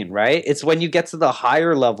scene, right? It's when you get to the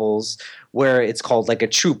higher levels where it's called like a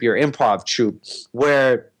troupe, your improv troupe,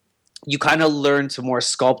 where you kind of learn to more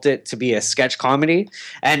sculpt it to be a sketch comedy,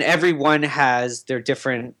 and everyone has their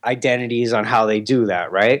different identities on how they do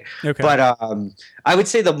that, right? Okay. But I would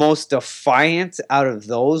say the most defiant out of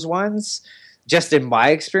those ones, just in my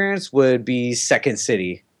experience, would be Second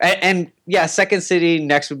City. And Second City,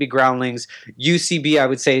 next would be Groundlings. UCB, I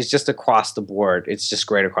would say, is just across the board. It's just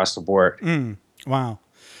great across the board. Wow.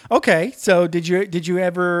 Okay, so did you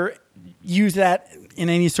ever use that in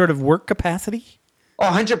any sort of work capacity? Oh,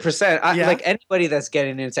 100%. Like anybody that's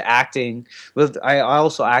getting into acting, I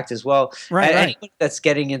also act as well. Right. Anybody that's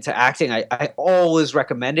getting into acting, I always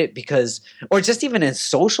recommend it because, or just even in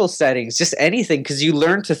social settings, just anything, because you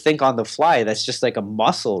learn to think on the fly. That's just like a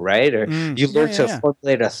muscle, right? Or you learn to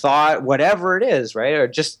formulate a thought, whatever it is, right? Or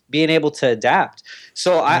just being able to adapt.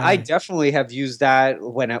 So I definitely have used that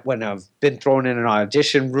when I've been thrown in an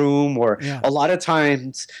audition room, or a lot of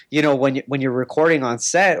times, when you're recording on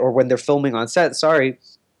set or when they're filming on set,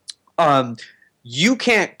 you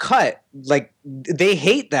can't cut. Like, they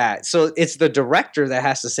hate that. So it's the director that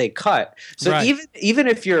has to say cut. So even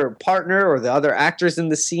if your partner or the other actors in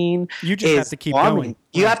the scene, you just have to keep going.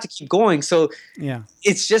 You have to keep going. So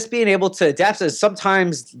it's just being able to adapt. So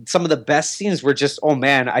sometimes some of the best scenes were just, oh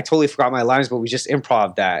man, I totally forgot my lines, but we just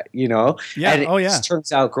improv that, Yeah. And it just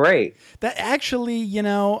turns out great. That actually, you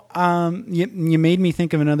made me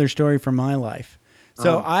think of another story from my life.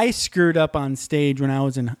 So I screwed up on stage when I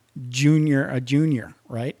was a junior,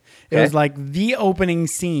 right? It was like the opening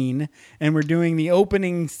scene, and we're doing the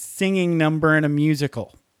opening singing number in a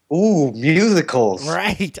musical. Ooh, musicals.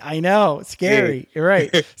 Right. I know. Scary. Yeah.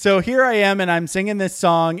 Right. So here I am, and I'm singing this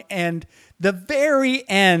song, and the very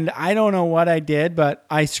end, I don't know what I did, but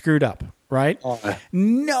I screwed up, right?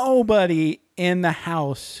 Nobody in the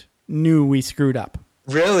house knew we screwed up.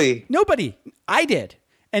 Really? Nobody. I did.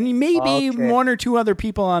 And maybe one or two other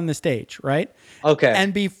people on the stage, right? Okay.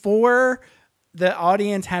 And before the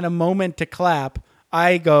audience had a moment to clap,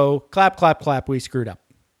 I go, clap, clap, clap, we screwed up.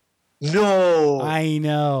 No. I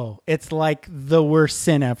know. It's like the worst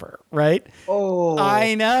sin ever, right? Oh.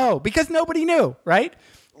 I know. Because nobody knew, right?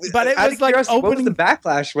 But it was like opening. What was the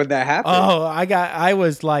backlash when that happened? Oh, I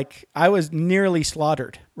was nearly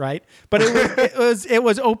slaughtered, right? But it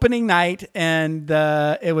was opening night, and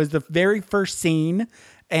it was the very first scene.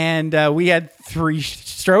 And we had 3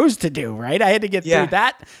 shows to do, right? I had to get through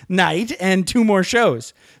that night and 2 more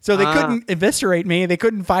shows. So they couldn't eviscerate me. They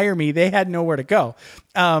couldn't fire me. They had nowhere to go.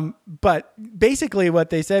 But basically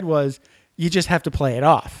what they said was, you just have to play it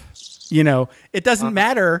off. It doesn't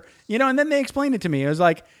matter. And then they explained it to me. It was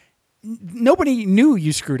like, nobody knew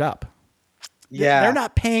you screwed up. Yeah. They're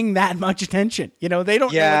not paying that much attention. They don't know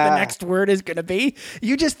what the next word is going to be.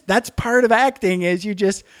 That's part of acting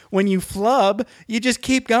is when you flub, you just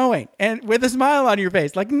keep going and with a smile on your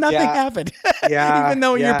face, like nothing happened. Yeah. Even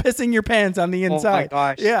though you're pissing your pants on the inside. Oh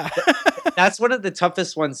my gosh. Yeah. That's one of the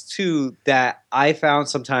toughest ones too, that I found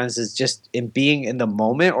sometimes is just in being in the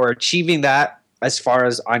moment or achieving that as far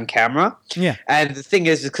as on camera. Yeah. And the thing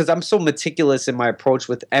is because I'm so meticulous in my approach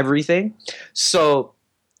with everything. So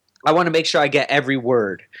I want to make sure I get every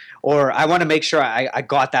word, or I want to make sure I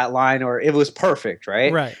got that line, or it was perfect,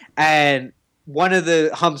 right? Right. And one of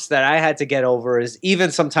the humps that I had to get over is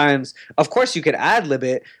even sometimes, of course you could ad-lib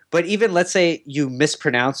it, but even let's say you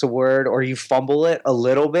mispronounce a word or you fumble it a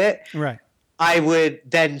little bit, right? I would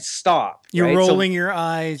then stop. You're rolling your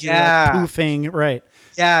eyes, you're like poofing, right?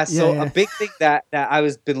 Yeah, so a big thing that I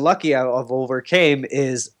was been lucky I've overcame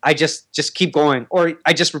is I just keep going, or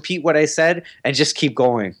I just repeat what I said and just keep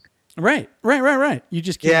going. Right. You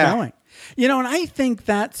just keep going. And I think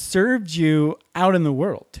that served you out in the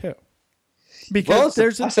world too. Because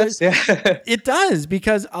it does,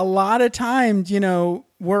 because a lot of times,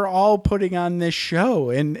 we're all putting on this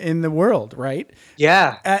show in the world, right?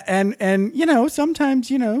 Yeah. And sometimes,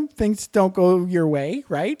 things don't go your way,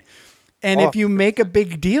 right? And if you make a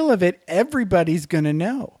big deal of it, everybody's going to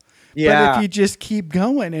know. Yeah. But if you just keep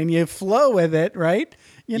going and you flow with it, right?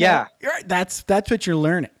 That's what you're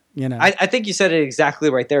learning. I think you said it exactly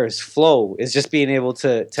right there. Is flow is just being able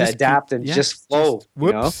to adapt and just flow. Just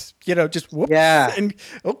whoops, just whoops. Yeah. And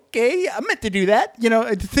okay, I meant to do that.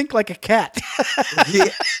 To think like a cat.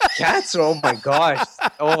 Cats. Oh my gosh.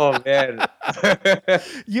 Oh man.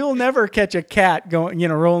 You'll never catch a cat going,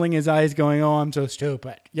 rolling his eyes, going, "Oh, I'm so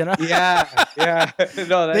stupid." Yeah.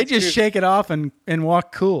 No, they just shake it off and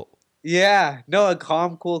walk cool. Yeah. No, a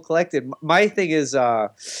calm, cool, collected. My thing is, I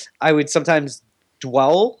would sometimes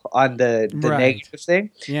dwell on the negative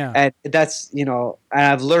thing. Yeah. And that's, and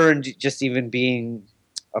I've learned just even being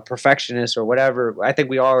a perfectionist or whatever, I think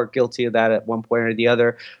we all are guilty of that at one point or the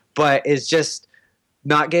other, but it's just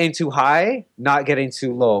not getting too high, not getting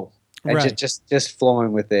too low, and just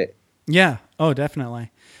flowing with it. Yeah. Oh,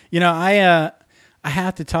 definitely. I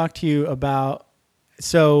have to talk to you about,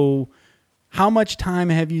 so how much time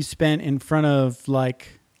have you spent in front of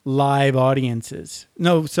live audiences?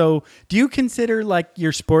 No. So do you consider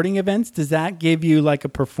your sporting events, does that give you a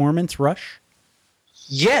performance rush?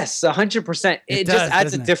 Yes, 100%. It just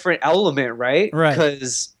adds a different element, right? Right.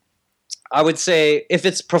 Because I would say if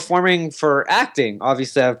it's performing for acting,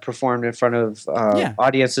 obviously I've performed in front of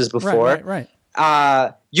audiences before. Right.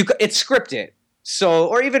 It's scripted. So,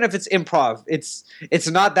 or even if it's improv, it's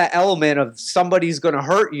not that element of somebody's going to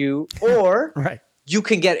hurt you, or you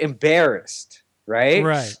can get embarrassed, right?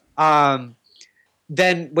 Right.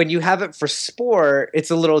 Then when you have it for sport, it's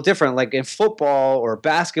a little different. Like in football or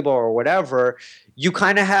basketball or whatever, you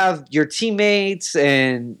kind of have your teammates,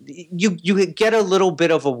 and you get a little bit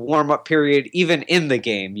of a warm up period even in the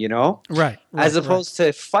game, you know? Right. As opposed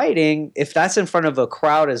to fighting, if that's in front of a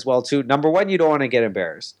crowd as well too. Number one, you don't want to get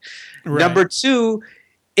embarrassed. Right. Number two,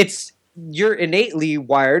 you're innately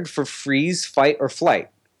wired for freeze, fight, or flight.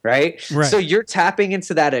 Right? So you're tapping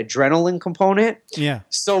into that adrenaline component. Yeah.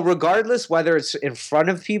 So regardless whether it's in front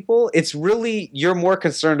of people, it's really, you're more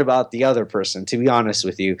concerned about the other person, to be honest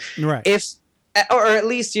with you. Right. Or at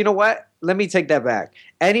least, you know what? Let me take that back.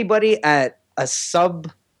 Anybody at a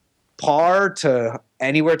subpar to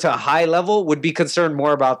anywhere to a high level would be concerned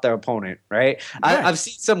more about their opponent, right? I've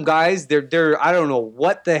seen some guys, they're I don't know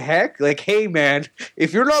what the heck. Like, hey man,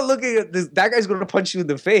 if you're not looking at this, that guy's going to punch you in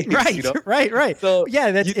the face. Right, you know? right. So yeah,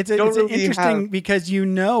 it's really interesting because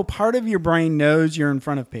part of your brain knows you're in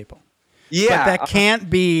front of people. Yeah, but that can't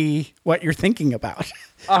be what you're thinking about.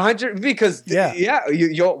 100 because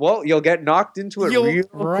you'll get knocked into it real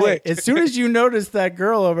quick. As soon as you notice that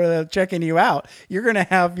girl over there checking you out, you're gonna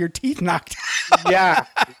have your teeth knocked out.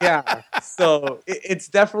 yeah. So it's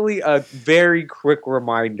definitely a very quick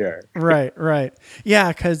reminder. Right.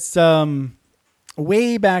 Yeah, because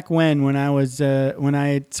way back when I was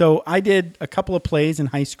I did a couple of plays in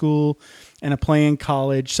high school and a play in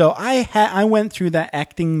college. So I went through that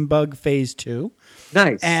acting bug phase too.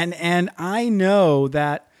 Nice. And I know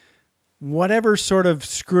that whatever sort of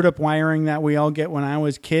screwed up wiring that we all get when I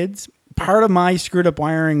was kids, part of my screwed up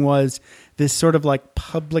wiring was this sort of like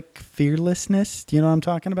public fearlessness. Do you know what I'm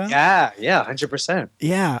talking about? Yeah, 100%.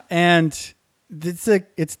 Yeah, and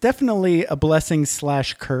it's definitely a blessing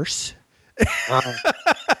 / curse.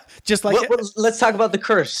 Just like let's talk about the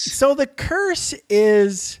curse. So the curse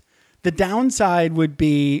is, the downside would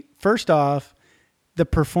be, first off, the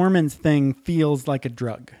performance thing feels like a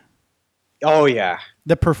drug. Oh yeah.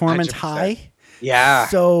 The performance 100%. High. Yeah.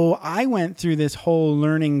 So I went through this whole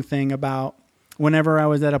learning thing about whenever I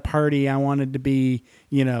was at a party, I wanted to be,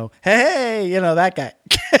 hey, that guy.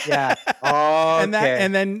 Yeah. Oh, and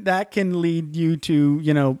then that can lead you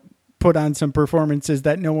to, put on some performances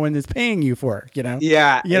that no one is paying you for,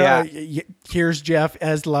 Yeah. Here's Jeff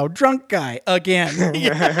as loud drunk guy again.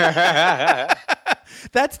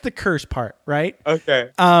 That's the curse part, right? Okay.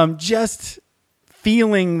 Just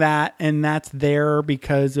feeling that, and that's there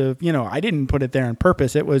because of, I didn't put it there on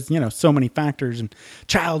purpose. It was, so many factors, and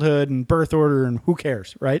childhood and birth order, and who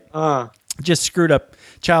cares, right? Just screwed up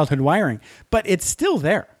childhood wiring, but it's still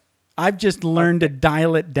there. I've just learned to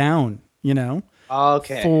dial it down,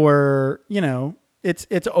 Okay. For,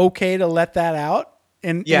 it's okay to let that out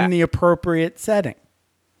in the appropriate setting.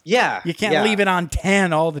 Yeah. You can't leave it on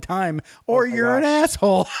 10 all the time, or you're an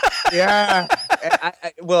asshole. Yeah.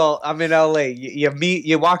 I'm in LA.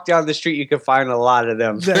 You walk down the street, you can find a lot of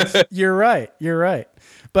them. You're right.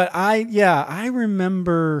 But I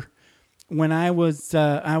remember when I was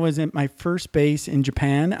at my first base in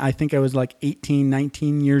Japan. I think I was like 18,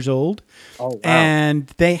 19 years old. Oh, wow. And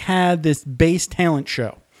they had this base talent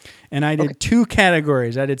show. And I did two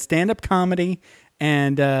categories. I did stand-up comedy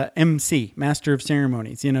and MC, Master of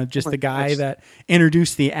Ceremonies, just the guy that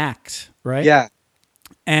introduced the acts, right? Yeah.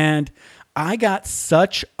 And I got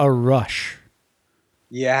such a rush.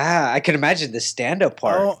 Yeah, I can imagine the stand-up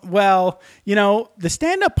part. Oh, well, the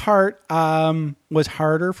stand-up part was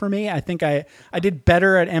harder for me. I think I did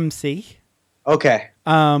better at MC. Okay.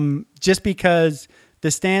 Just because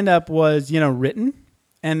the stand-up was, written.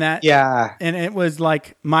 And that, and it was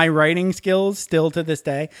like my writing skills still to this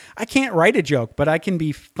day. I can't write a joke, but I can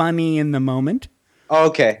be funny in the moment.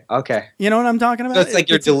 Okay. You know what I'm talking about? So it's like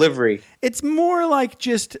your delivery. It's more like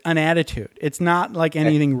just an attitude. It's not like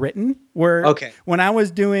anything written. When I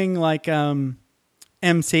was doing like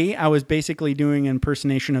MC, I was basically doing an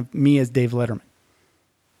impersonation of me as Dave Letterman.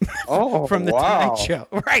 From the Tonight Show,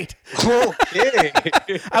 right? Okay.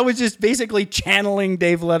 I was just basically channeling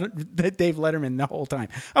Dave Letterman the whole time.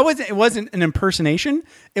 It wasn't an impersonation.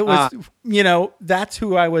 It was, that's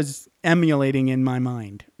who I was emulating in my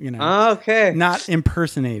mind. Okay. Not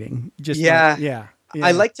impersonating. Just I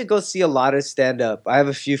like to go see a lot of stand up. I have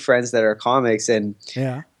a few friends that are comics, and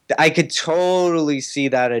I could totally see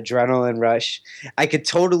that adrenaline rush. I could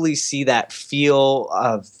totally see that feel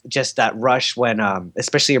of just that rush when,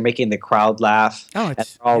 especially you're making the crowd laugh. Oh, and they're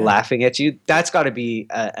all laughing at you. That's got to be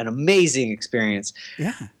an amazing experience.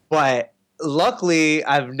 Yeah. But luckily,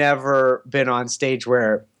 I've never been on stage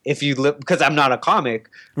where if you because I'm not a comic,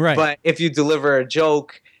 right? But if you deliver a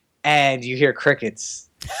joke and you hear crickets,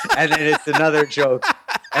 and then it's another joke,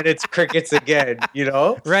 and it's crickets again, you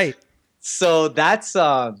know, right? So that's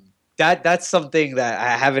that's something that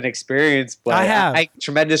I haven't experienced, but I have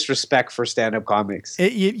tremendous respect for stand-up comics.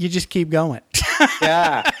 You just keep going.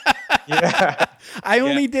 Yeah. I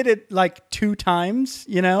only did it like 2 times,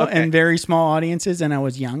 you know, and very small audiences, and I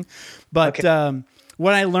was young. But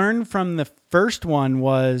what I learned from the first one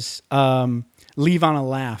was leave on a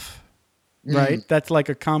laugh, right? That's like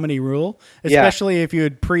a comedy rule, especially if you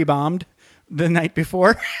had pre-bombed the night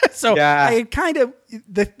before. So I had kind of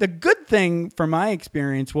the good thing from my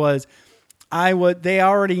experience was they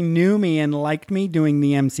already knew me and liked me doing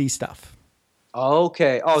the MC stuff.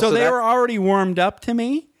 Okay. Oh, so they were already warmed up to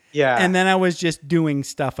me. Yeah. And then I was just doing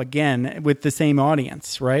stuff again with the same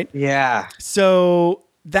audience, right? Yeah. So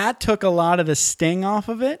that took a lot of the sting off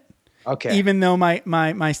of it. Okay. Even though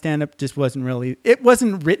my stand-up just wasn't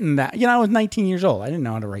written that, you know, I was 19 years old. I didn't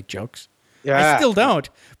know how to write jokes. Yeah. I still don't,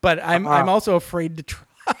 but I'm also afraid to try.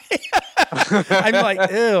 I'm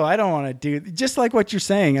like, ew, I don't want to do, just like what you're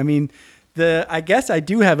saying. I mean, I guess I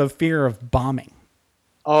do have a fear of bombing.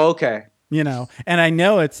 Oh, okay. You know, and I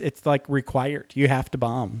know it's like required. You have to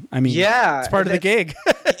bomb. I mean, it's part of the gig.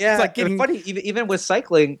 Yeah. It's like getting funny. Even with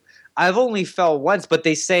cycling, I've only fell once, but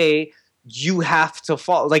they say you have to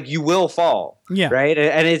fall. Like you will fall. Yeah. Right.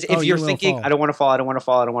 And if you're thinking, fall. I don't want to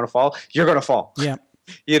fall, you're going to fall. Yeah.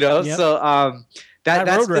 You know, so that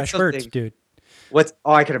road rash hurts, dude.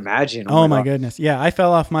 I can imagine. Oh my goodness. Yeah. I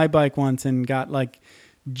fell off my bike once and got like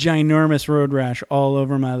ginormous road rash all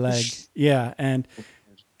over my leg. Yeah. And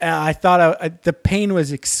I thought the pain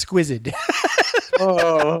was exquisite. That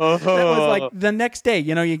was like the next day,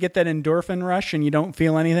 you know, you get that endorphin rush and you don't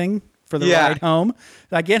feel anything for the ride home.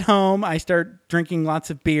 I get home, I start drinking lots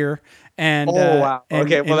of beer and wow.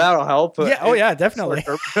 Okay, well that'll help. Yeah, oh yeah, definitely.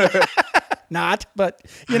 Not, but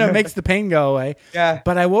you know, makes the pain go away. Yeah.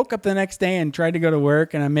 But I woke up the next day and tried to go to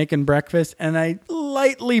work and I'm making breakfast and I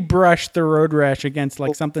lightly brushed the road rash against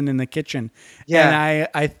like something in the kitchen. Yeah. And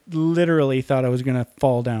I literally thought I was going to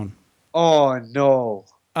fall down. Oh no.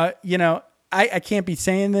 You know, I can't be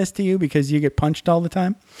saying this to you because you get punched all the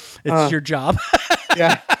time. It's your job.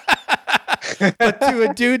 Yeah. But to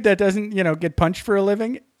a dude that doesn't, you know, get punched for a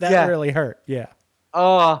living, that really hurt. Yeah.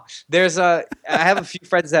 Oh, I have a few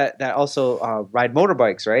friends that also ride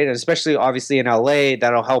motorbikes, right? And especially obviously in LA,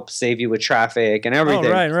 that'll help save you with traffic and everything.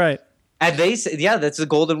 Oh, right. And they say, that's the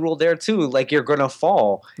golden rule there too. Like you're going to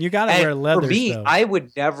fall. You got to wear leathers. For me, though. I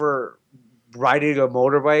would never riding a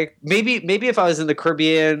motorbike. Maybe if I was in the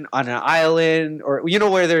Caribbean on an island or, you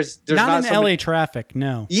know, where there's not in LA traffic.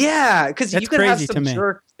 No. Yeah. Because you could have some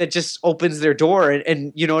jerk that just opens their door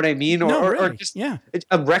and you know what I mean? Or just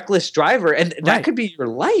a reckless driver. And that could be your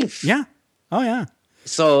life. Yeah. Oh yeah.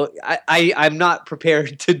 So I'm not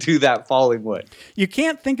prepared to do that falling wood. You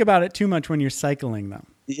can't think about it too much when you're cycling though.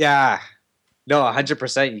 Yeah. No,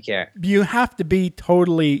 100% you can't. You have to be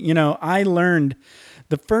totally, you know, I learned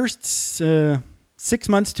the first 6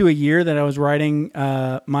 months to a year that I was riding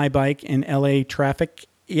my bike in LA traffic,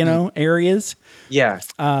 you know, areas. Yeah.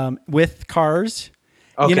 With cars.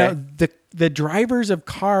 Okay. You know, the drivers of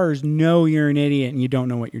cars know you're an idiot and you don't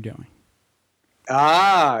know what you're doing.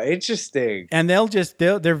 Ah, interesting. And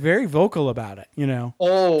they're very vocal about it, you know.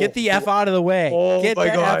 Oh, get the F out of the way. Oh, get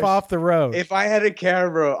the F off the road. If I had a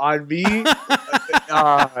camera on me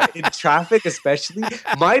in traffic, especially,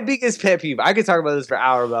 my biggest pet peeve, I could talk about this for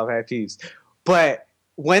hours about pet peeves, but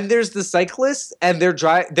when there's the cyclists and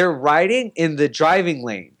they're riding in the driving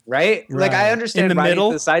lane, right? Like I understand in the middle,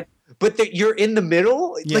 to the side. But you're in the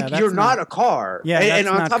middle, like you're not a car. Yeah, and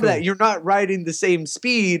on top of that, you're not riding the same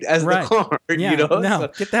speed as the car. Yeah, you know, no,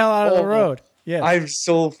 get the hell out of the road. Yeah, I'm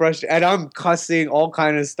so frustrated, and I'm cussing all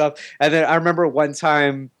kind of stuff. And then I remember one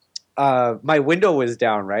time, my window was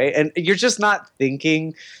down, right, and you're just not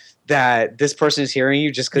thinking that this person is hearing you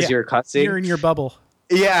just because you're cussing. You're in your bubble.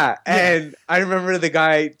 Yeah, and I remember the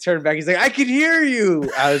guy turned back. He's like, "I can hear you."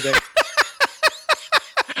 I was like.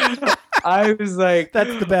 I was like,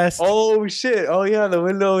 that's the best. Oh shit. Oh yeah, the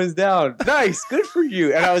window is down. Nice. Good for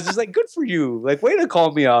you. And I was just like, good for you. Like, way to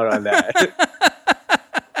call me out on that.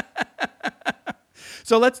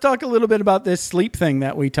 So let's talk a little bit about this sleep thing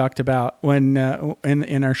that we talked about when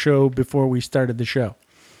in our show before we started the show.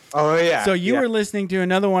 Oh yeah. So you were listening to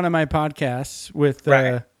another one of my podcasts with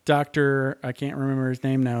Dr. I can't remember his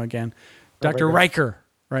name now again. Dr. Riker,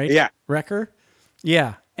 right? Yeah. Riker?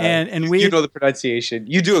 Yeah. And you know the pronunciation.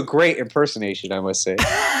 You do a great impersonation, I must say.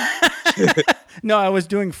 No, I was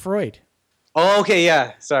doing Freud. Oh, okay,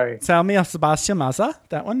 yeah. Sorry. Salmia Sebastian Maza,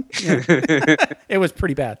 that one. Yeah. It was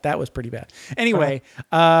pretty bad. That was pretty bad. Anyway,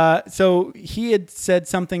 so he had said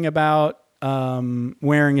something about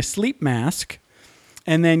wearing a sleep mask,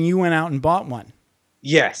 and then you went out and bought one.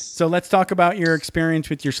 Yes. So let's talk about your experience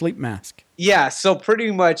with your sleep mask. Yeah, so pretty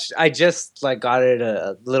much I just got it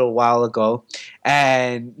a little while ago.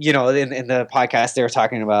 And, in the podcast, they were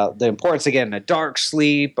talking about the importance, again, of dark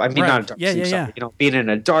sleep. I mean, not a dark sleep, sorry, being in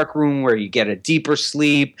a dark room where you get a deeper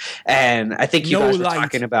sleep. And I think you guys were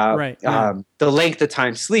talking about the length of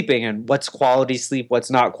time sleeping and what's quality sleep, what's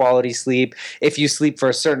not quality sleep. If you sleep for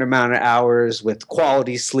a certain amount of hours with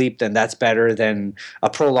quality sleep, then that's better than a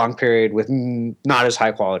prolonged period with not as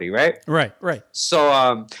high quality, right? Right.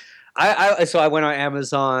 So, I went on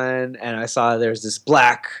Amazon and I saw there's this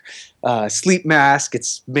black sleep mask.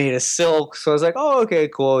 It's made of silk. So I was like, oh, okay,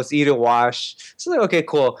 cool. It's easy to wash. So I was like, okay,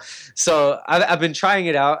 cool. So I've been trying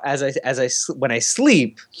it out when I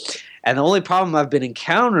sleep. And the only problem I've been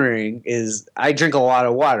encountering is I drink a lot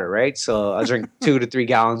of water, right? So I drink 2 to 3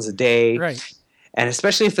 gallons a day. Right. And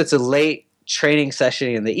especially if it's a late training session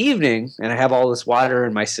in the evening and I have all this water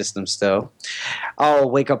in my system still, I'll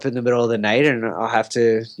wake up in the middle of the night and I'll have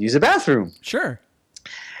to use a bathroom. Sure.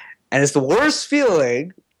 And it's the worst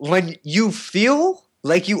feeling when you feel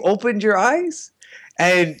like you opened your eyes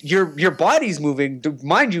and your body's moving.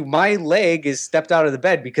 Mind you, my leg is stepped out of the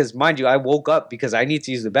bed because, mind you, I woke up because I need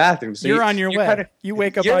to use the bathroom. So you're on your way. You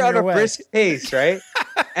wake up on your way. You're on a brisk pace, right?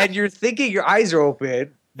 And you're thinking your eyes are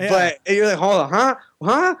open. Yeah. But you're like, hold on,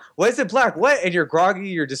 huh? Why is it black? What? And you're groggy,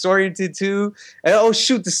 you're disoriented too. And oh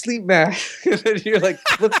shoot, the sleep mask. And then you're like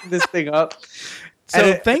flipping this thing up.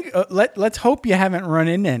 So let's hope you haven't run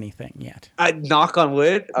into anything yet. Knock on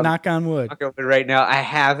wood. Knock on wood. Knock on wood right now. I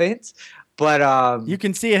haven't, but you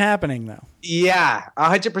can see it happening though. Yeah,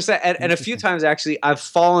 100%. And a few times actually, I've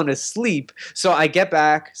fallen asleep. So I get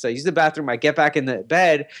back. So I use the bathroom. I get back in the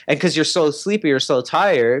bed, and because you're so sleepy, you're so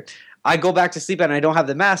tired, I go back to sleep and I don't have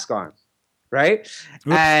the mask on, right? Oops,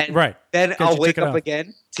 and then I'll wake up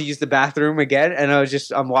again to use the bathroom again, and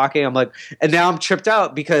I'm walking, I'm like, and now I'm tripped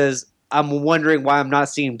out because I'm wondering why I'm not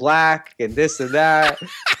seeing black and this and that.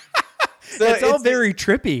 So it's all very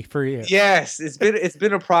trippy for you. Yes, it's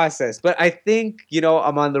been a process, but I think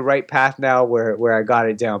I'm on the right path now where I got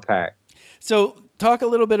it down pat. So talk a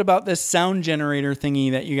little bit about this sound generator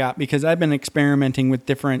thingy that you got, because I've been experimenting with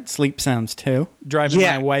different sleep sounds too, driving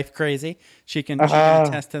my wife crazy. She can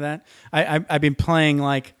attest to that. I've been playing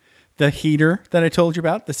like the heater that I told you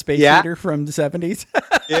about, the space heater from the 70s.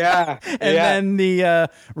 And then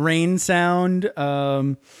the rain sound, binaural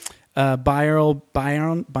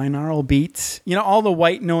beats, all the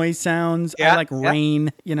white noise sounds. I like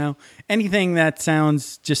rain, anything that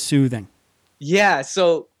sounds just soothing. Yeah.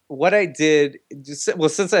 So what I did,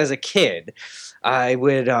 since I was a kid, I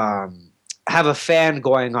would have a fan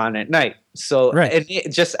going on at night. So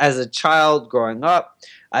just as a child growing up,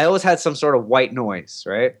 I always had some sort of white noise,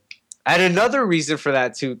 right? And another reason for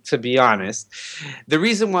that, to be honest, the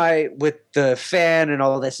reason why with the fan and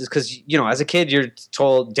all this is because, as a kid, you're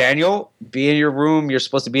told, Daniel, be in your room. You're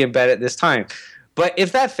supposed to be in bed at this time. But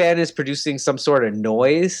if that fan is producing some sort of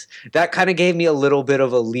noise, that kind of gave me a little bit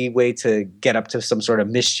of a leeway to get up to some sort of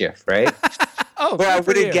mischief, right? Where I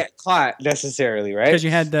wouldn't get caught necessarily, right? Because you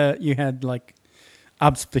had like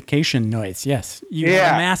obfuscation noise. Yes. You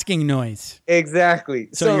had a masking noise. Exactly.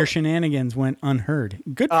 So your shenanigans went unheard.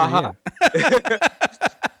 Good for you.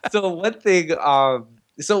 So one thing,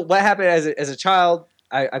 so what happened as a child,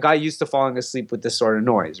 I got used to falling asleep with this sort of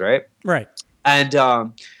noise, right? Right. And I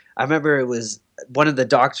remember it was one of the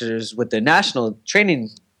doctors with the national training,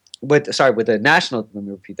 let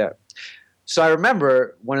me repeat that. So I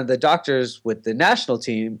remember one of the doctors with the national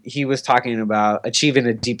team, he was talking about achieving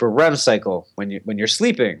a deeper REM cycle when you're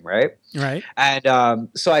sleeping, right? Right. And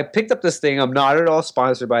so I picked up this thing. I'm not at all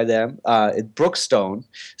sponsored by them. It's Brookstone.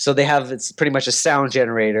 So it's pretty much a sound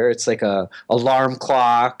generator. It's like a alarm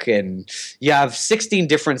clock, and you have 16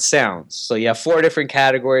 different sounds. So you have 4 different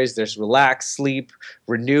categories. There's relax, sleep,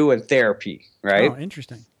 renew, and therapy, right? Oh,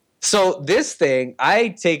 interesting. So this thing, I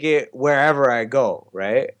take it wherever I go,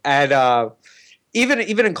 right? And even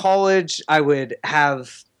in college, I would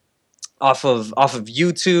have off of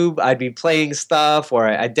YouTube, I'd be playing stuff, or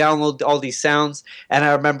I download all these sounds. And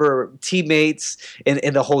I remember teammates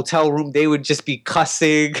in the hotel room, they would just be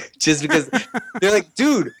cussing just because they're like,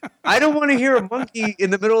 dude, I don't want to hear a monkey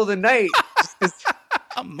in the middle of the night.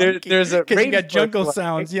 there's a because you got rainforest jungle one.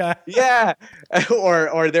 sounds. Yeah. Yeah.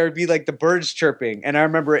 Or there would be like the birds chirping. And I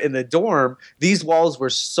remember in the dorm, these walls were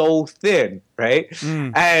so thin, right?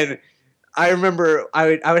 And I remember I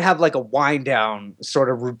would have like a wind down sort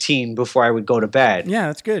of routine before I would go to bed. Yeah,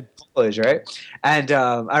 that's good. College, right? And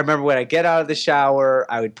I remember when I get out of the shower,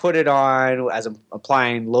 I would put it on as I'm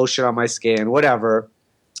applying lotion on my skin, whatever.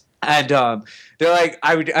 And they're like,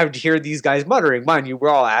 I would hear these guys muttering. Mind you, we're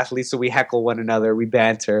all athletes, so we heckle one another, we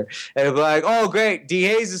banter, and it'd be like, "Oh, great, D.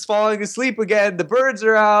 Hayes is falling asleep again. The birds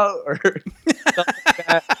are out," or stuff like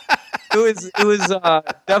that. It was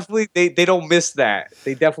definitely they don't miss that.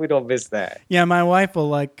 They definitely don't miss that. Yeah, my wife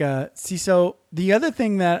will see. So the other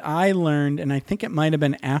thing that I learned, and I think it might have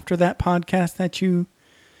been after that podcast that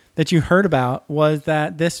you heard about, was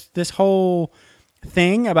that this whole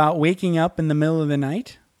thing about waking up in the middle of the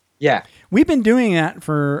night. Yeah, we've been doing that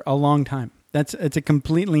for a long time. It's a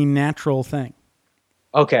completely natural thing.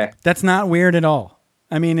 Okay, that's not weird at all.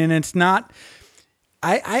 I mean, and it's not.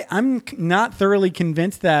 I'm not thoroughly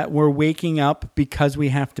convinced that we're waking up because we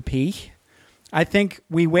have to pee. I think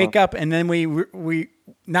we wake up and then we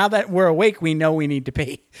now that we're awake, we know we need to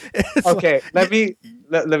pee. Okay, let me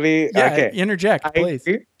okay. Interject, please.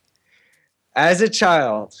 As a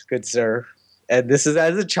child, good sir, and this is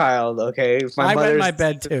as a child, okay? I wet my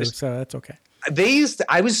bed too, so that's okay.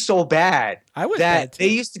 I was so bad. Bad too. They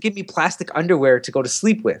used to give me plastic underwear to go to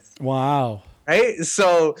sleep with. Wow. Right?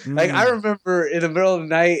 So like I remember in the middle of the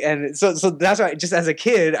night, and so that's why just as a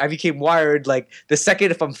kid I became wired. Like the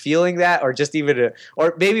second if I'm feeling that, or just even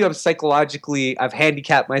or maybe I've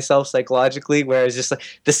handicapped myself psychologically, whereas just like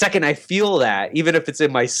the second I feel that, even if it's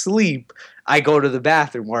in my sleep, I go to the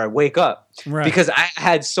bathroom or I wake up. Right. Because I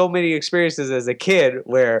had so many experiences as a kid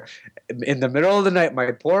where in the middle of the night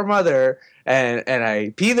my poor mother and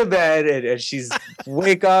I pee the bed and she's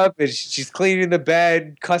wake up and she's cleaning the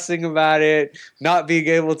bed, cussing about it, not being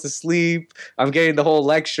able to sleep. I'm getting the whole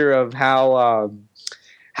lecture of how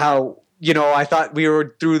I thought we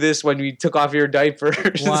were through this when we took off your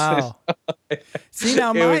diapers. Wow. See,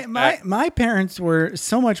 now my parents were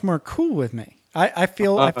so much more cool with me. I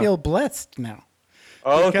feel blessed now.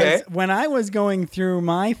 Oh, okay. Because when I was going through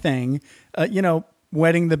my thing,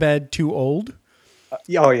 wetting the bed too old.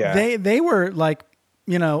 Oh yeah. They were like,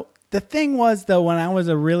 the thing was though, when I was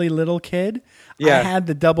a really little kid, I had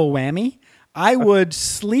the double whammy. I would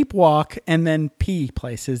sleepwalk and then pee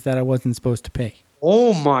places that I wasn't supposed to pee.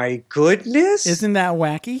 Oh my goodness. Isn't that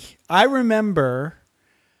wacky? I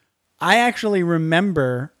actually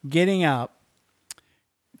remember getting up,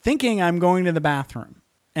 thinking I'm going to the bathroom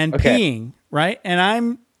and peeing, right? And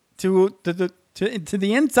I'm to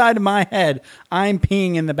the inside of my head, I'm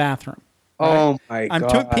peeing in the bathroom. Right? Oh my god!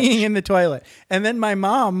 I'm peeing in the toilet, and then my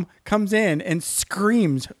mom comes in and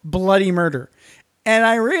screams bloody murder, and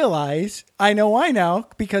I realize I know why now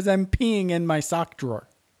because I'm peeing in my sock drawer.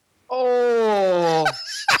 Oh.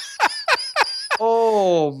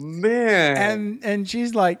 Oh man! And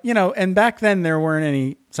she's like, and back then there weren't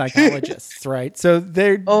any psychologists, right? So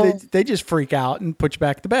they just freak out and put you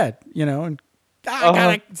back to bed, and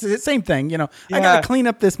it's the same thing, I gotta clean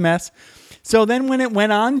up this mess. So then when it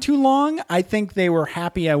went on too long, I think they were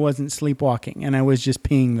happy I wasn't sleepwalking and I was just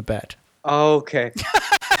peeing the bed. Okay.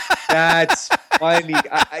 That's funny.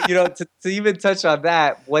 To even touch on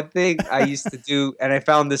that, one thing I used to do, and I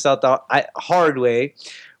found this out the hard way,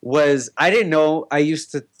 was I didn't know I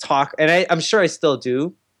used to talk, and I'm sure I still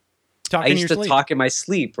do. Talk I used to talk in my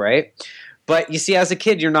sleep, right? But you see, as a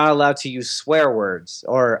kid, you're not allowed to use swear words,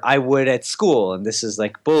 or I would at school, and this is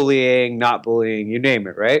like bullying, not bullying, you name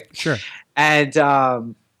it, right? Sure. And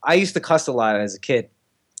I used to cuss a lot as a kid,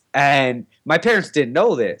 and my parents didn't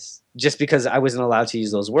know this just because I wasn't allowed to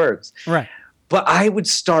use those words. Right. But I would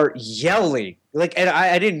start yelling, and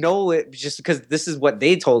I didn't know it just because this is what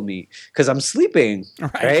they told me because I'm sleeping,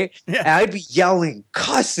 right? Yeah. And I'd be yelling,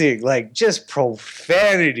 cussing, like just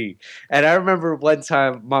profanity. And I remember one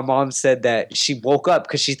time my mom said that she woke up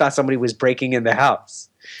because she thought somebody was breaking in the house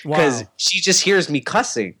because she just hears me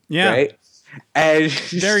cussing, right? And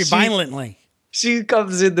very violently. She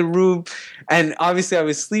comes in the room, and obviously I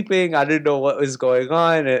was sleeping. I didn't know what was going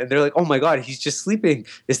on, and they're like, "Oh my god, he's just sleeping.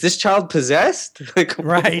 Is this child possessed?" Like,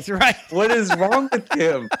 right. What is wrong with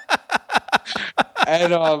him?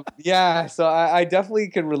 And so I definitely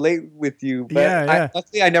can relate with you. But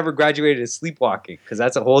luckily, I never graduated as sleepwalking because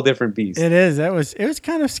that's a whole different beast. It is. It was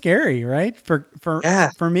kind of scary, right?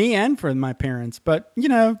 For me and for my parents. But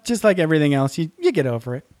just like everything else, you get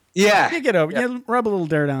over it. Yeah. You get over. You rub a little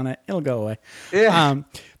dirt on it, it'll go away. Yeah.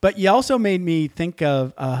 But you also made me think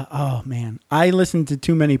of. Oh man, I listened to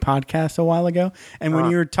too many podcasts a while ago, and when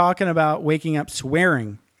you were talking about waking up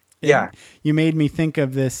swearing, you made me think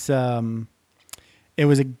of this. It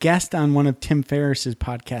was a guest on one of Tim Ferriss's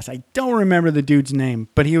podcasts. I don't remember the dude's name,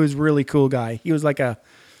 but he was a really cool guy. He was like a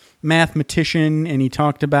mathematician, and he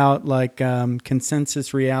talked about like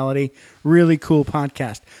consensus reality. Really cool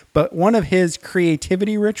podcast. But one of his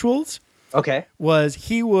creativity rituals was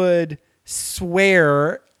he would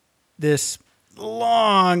swear this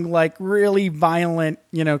long, like really violent,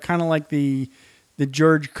 kind of like the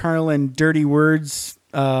George Carlin dirty words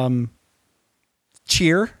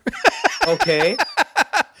cheer. Okay.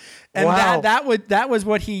 And that was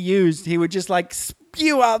what he used. He would just like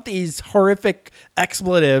spew out these horrific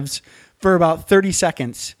expletives for about 30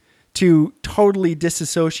 seconds to totally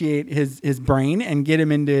disassociate his brain and get him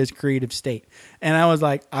into his creative state. And I was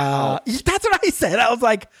like, that's what I said. I was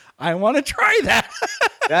like, I want to try that.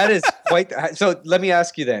 That is quite. So let me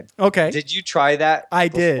ask you then. Okay. Did you try that? I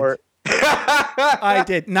did. I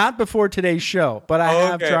did. Not before today's show, but I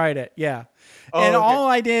have tried it. Yeah. And all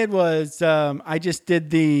I did was I just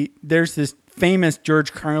did there's this famous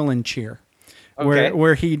George Carlin cheer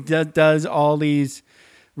where he does all these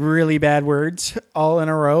really bad words all in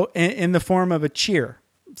a row in the form of a cheer.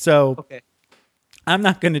 So I'm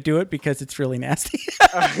not going to do it because it's really nasty.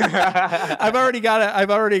 I've already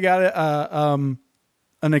got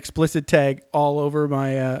an explicit tag all over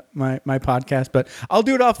my my podcast, but I'll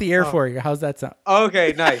do it off the air for you. How's that sound?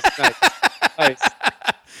 Okay, nice.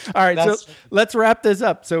 All right, so let's wrap this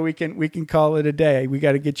up so we can call it a day. We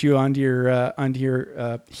got to get you onto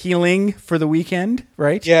your healing for the weekend,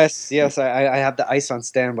 right? Yes. I have the ice on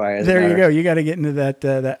standby. There you go. You got to get into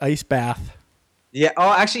that ice bath. Yeah.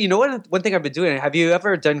 Oh, actually, you know what? One thing I've been doing. Have you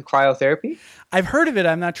ever done cryotherapy? I've heard of it.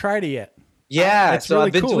 I've not tried it yet. Yeah, It's so really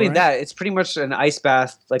I've been cool, doing right? that. It's pretty much an ice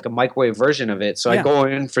bath, like a microwave version of it. So I go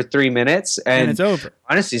in for 3 minutes, and it's over.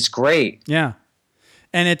 Honestly, it's great. Yeah.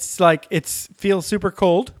 And it's like feels super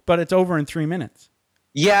cold, but it's over in 3 minutes.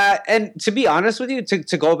 Yeah, and to be honest with you,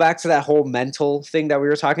 to go back to that whole mental thing that we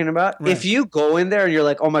were talking about, if you go in there and you're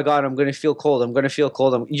like, oh my God, I'm going to feel cold,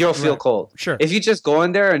 you'll feel cold. Sure. If you just go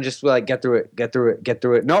in there and just like, get through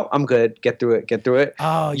it. No, I'm good. Get through it.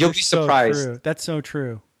 Oh, you'll be surprised. True. That's so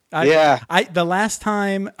true. The last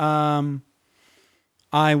time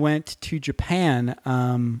I went to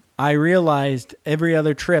Japan, I realized every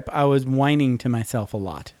other trip I was whining to myself a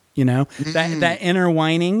lot. That inner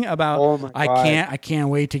whining about I can't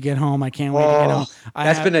wait to get home. I can't wait to get home.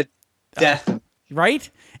 That's been a death. Right?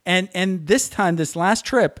 And this last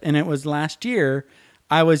trip, and it was last year,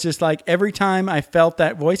 I was just like, every time I felt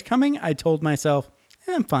that voice coming, I told myself,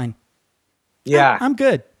 I'm fine. Yeah. I'm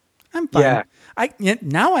good. I'm fine. Yeah.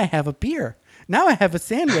 Now I have a beer. Now I have a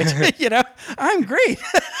sandwich. I'm great.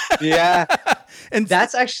 Yeah. And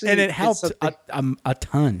that's actually, and it helped a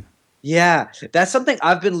ton. Yeah, that's something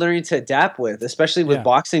I've been learning to adapt with, especially with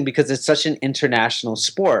boxing, because it's such an international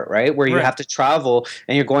sport, right? Where you have to travel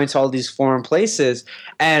and you're going to all these foreign places.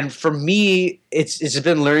 And for me, it's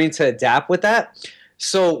been learning to adapt with that.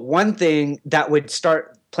 So one thing that would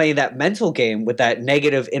start playing that mental game with that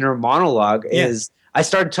negative inner monologue is I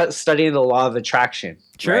started studying the law of attraction.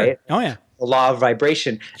 Sure. Right? Oh, yeah. The law of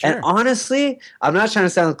vibration. Sure. And honestly, I'm not trying to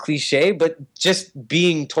sound cliche, but just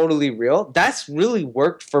being totally real, that's really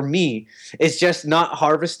worked for me. It's just not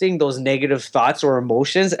harvesting those negative thoughts or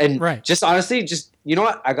emotions. And just honestly, you know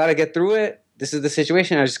what? I got to get through it. This is the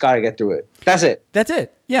situation. I just got to get through it. That's it. That's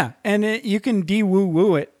it. Yeah. And you can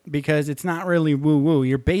de-woo-woo it because it's not really woo-woo.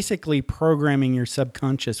 You're basically programming your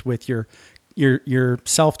subconscious with your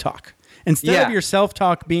self-talk. Instead of your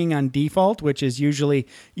self-talk being on default, which is usually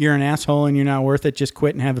you're an asshole and you're not worth it, just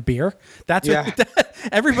quit and have a beer. That's what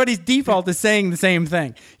everybody's default is, saying the same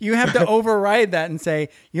thing. You have to override that and say,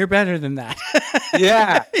 you're better than that.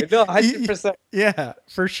 Yeah. No, 100%. Yeah,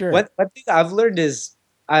 for sure. One thing I've learned is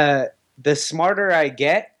the smarter I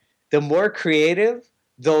get, the more creative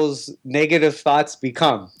those negative thoughts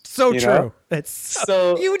become. So true. That's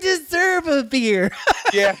so you deserve a beer.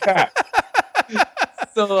 Yeah.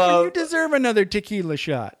 So you deserve another tequila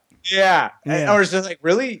shot. Yeah. Or it's just like,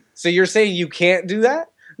 really? So you're saying you can't do that?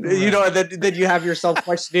 Right. Then you have yourself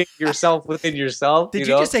questioning yourself within yourself. Did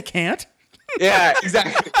you just say can't? Yeah,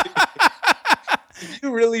 exactly. If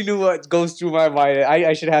you really knew what goes through my mind,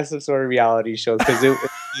 I should have some sort of reality show because it would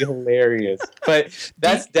be hilarious. But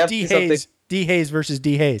that's definitely something. D Hayes versus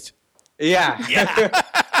D Hayes. Yeah.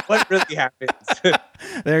 What really happens?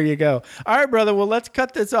 There you go. All right, brother. Well, let's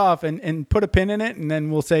cut this off and put a pin in it, and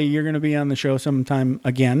then we'll say you're going to be on the show sometime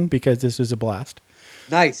again because this was a blast.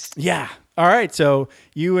 Nice. Yeah. All right. So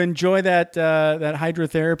you enjoy that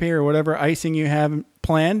hydrotherapy or whatever icing you have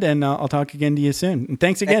planned, and I'll talk again to you soon. And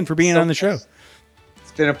thanks again for being on the show.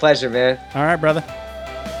 It's been a pleasure, man. All right, brother.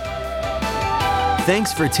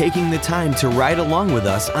 Thanks for taking the time to ride along with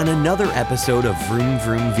us on another episode of Vroom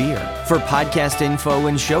Vroom Veer. For podcast info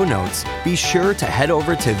and show notes, be sure to head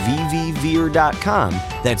over to vvveer.com.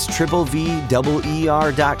 That's VVER.com.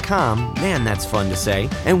 Man, that's fun to say.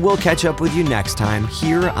 And we'll catch up with you next time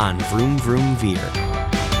here on Vroom Vroom Veer.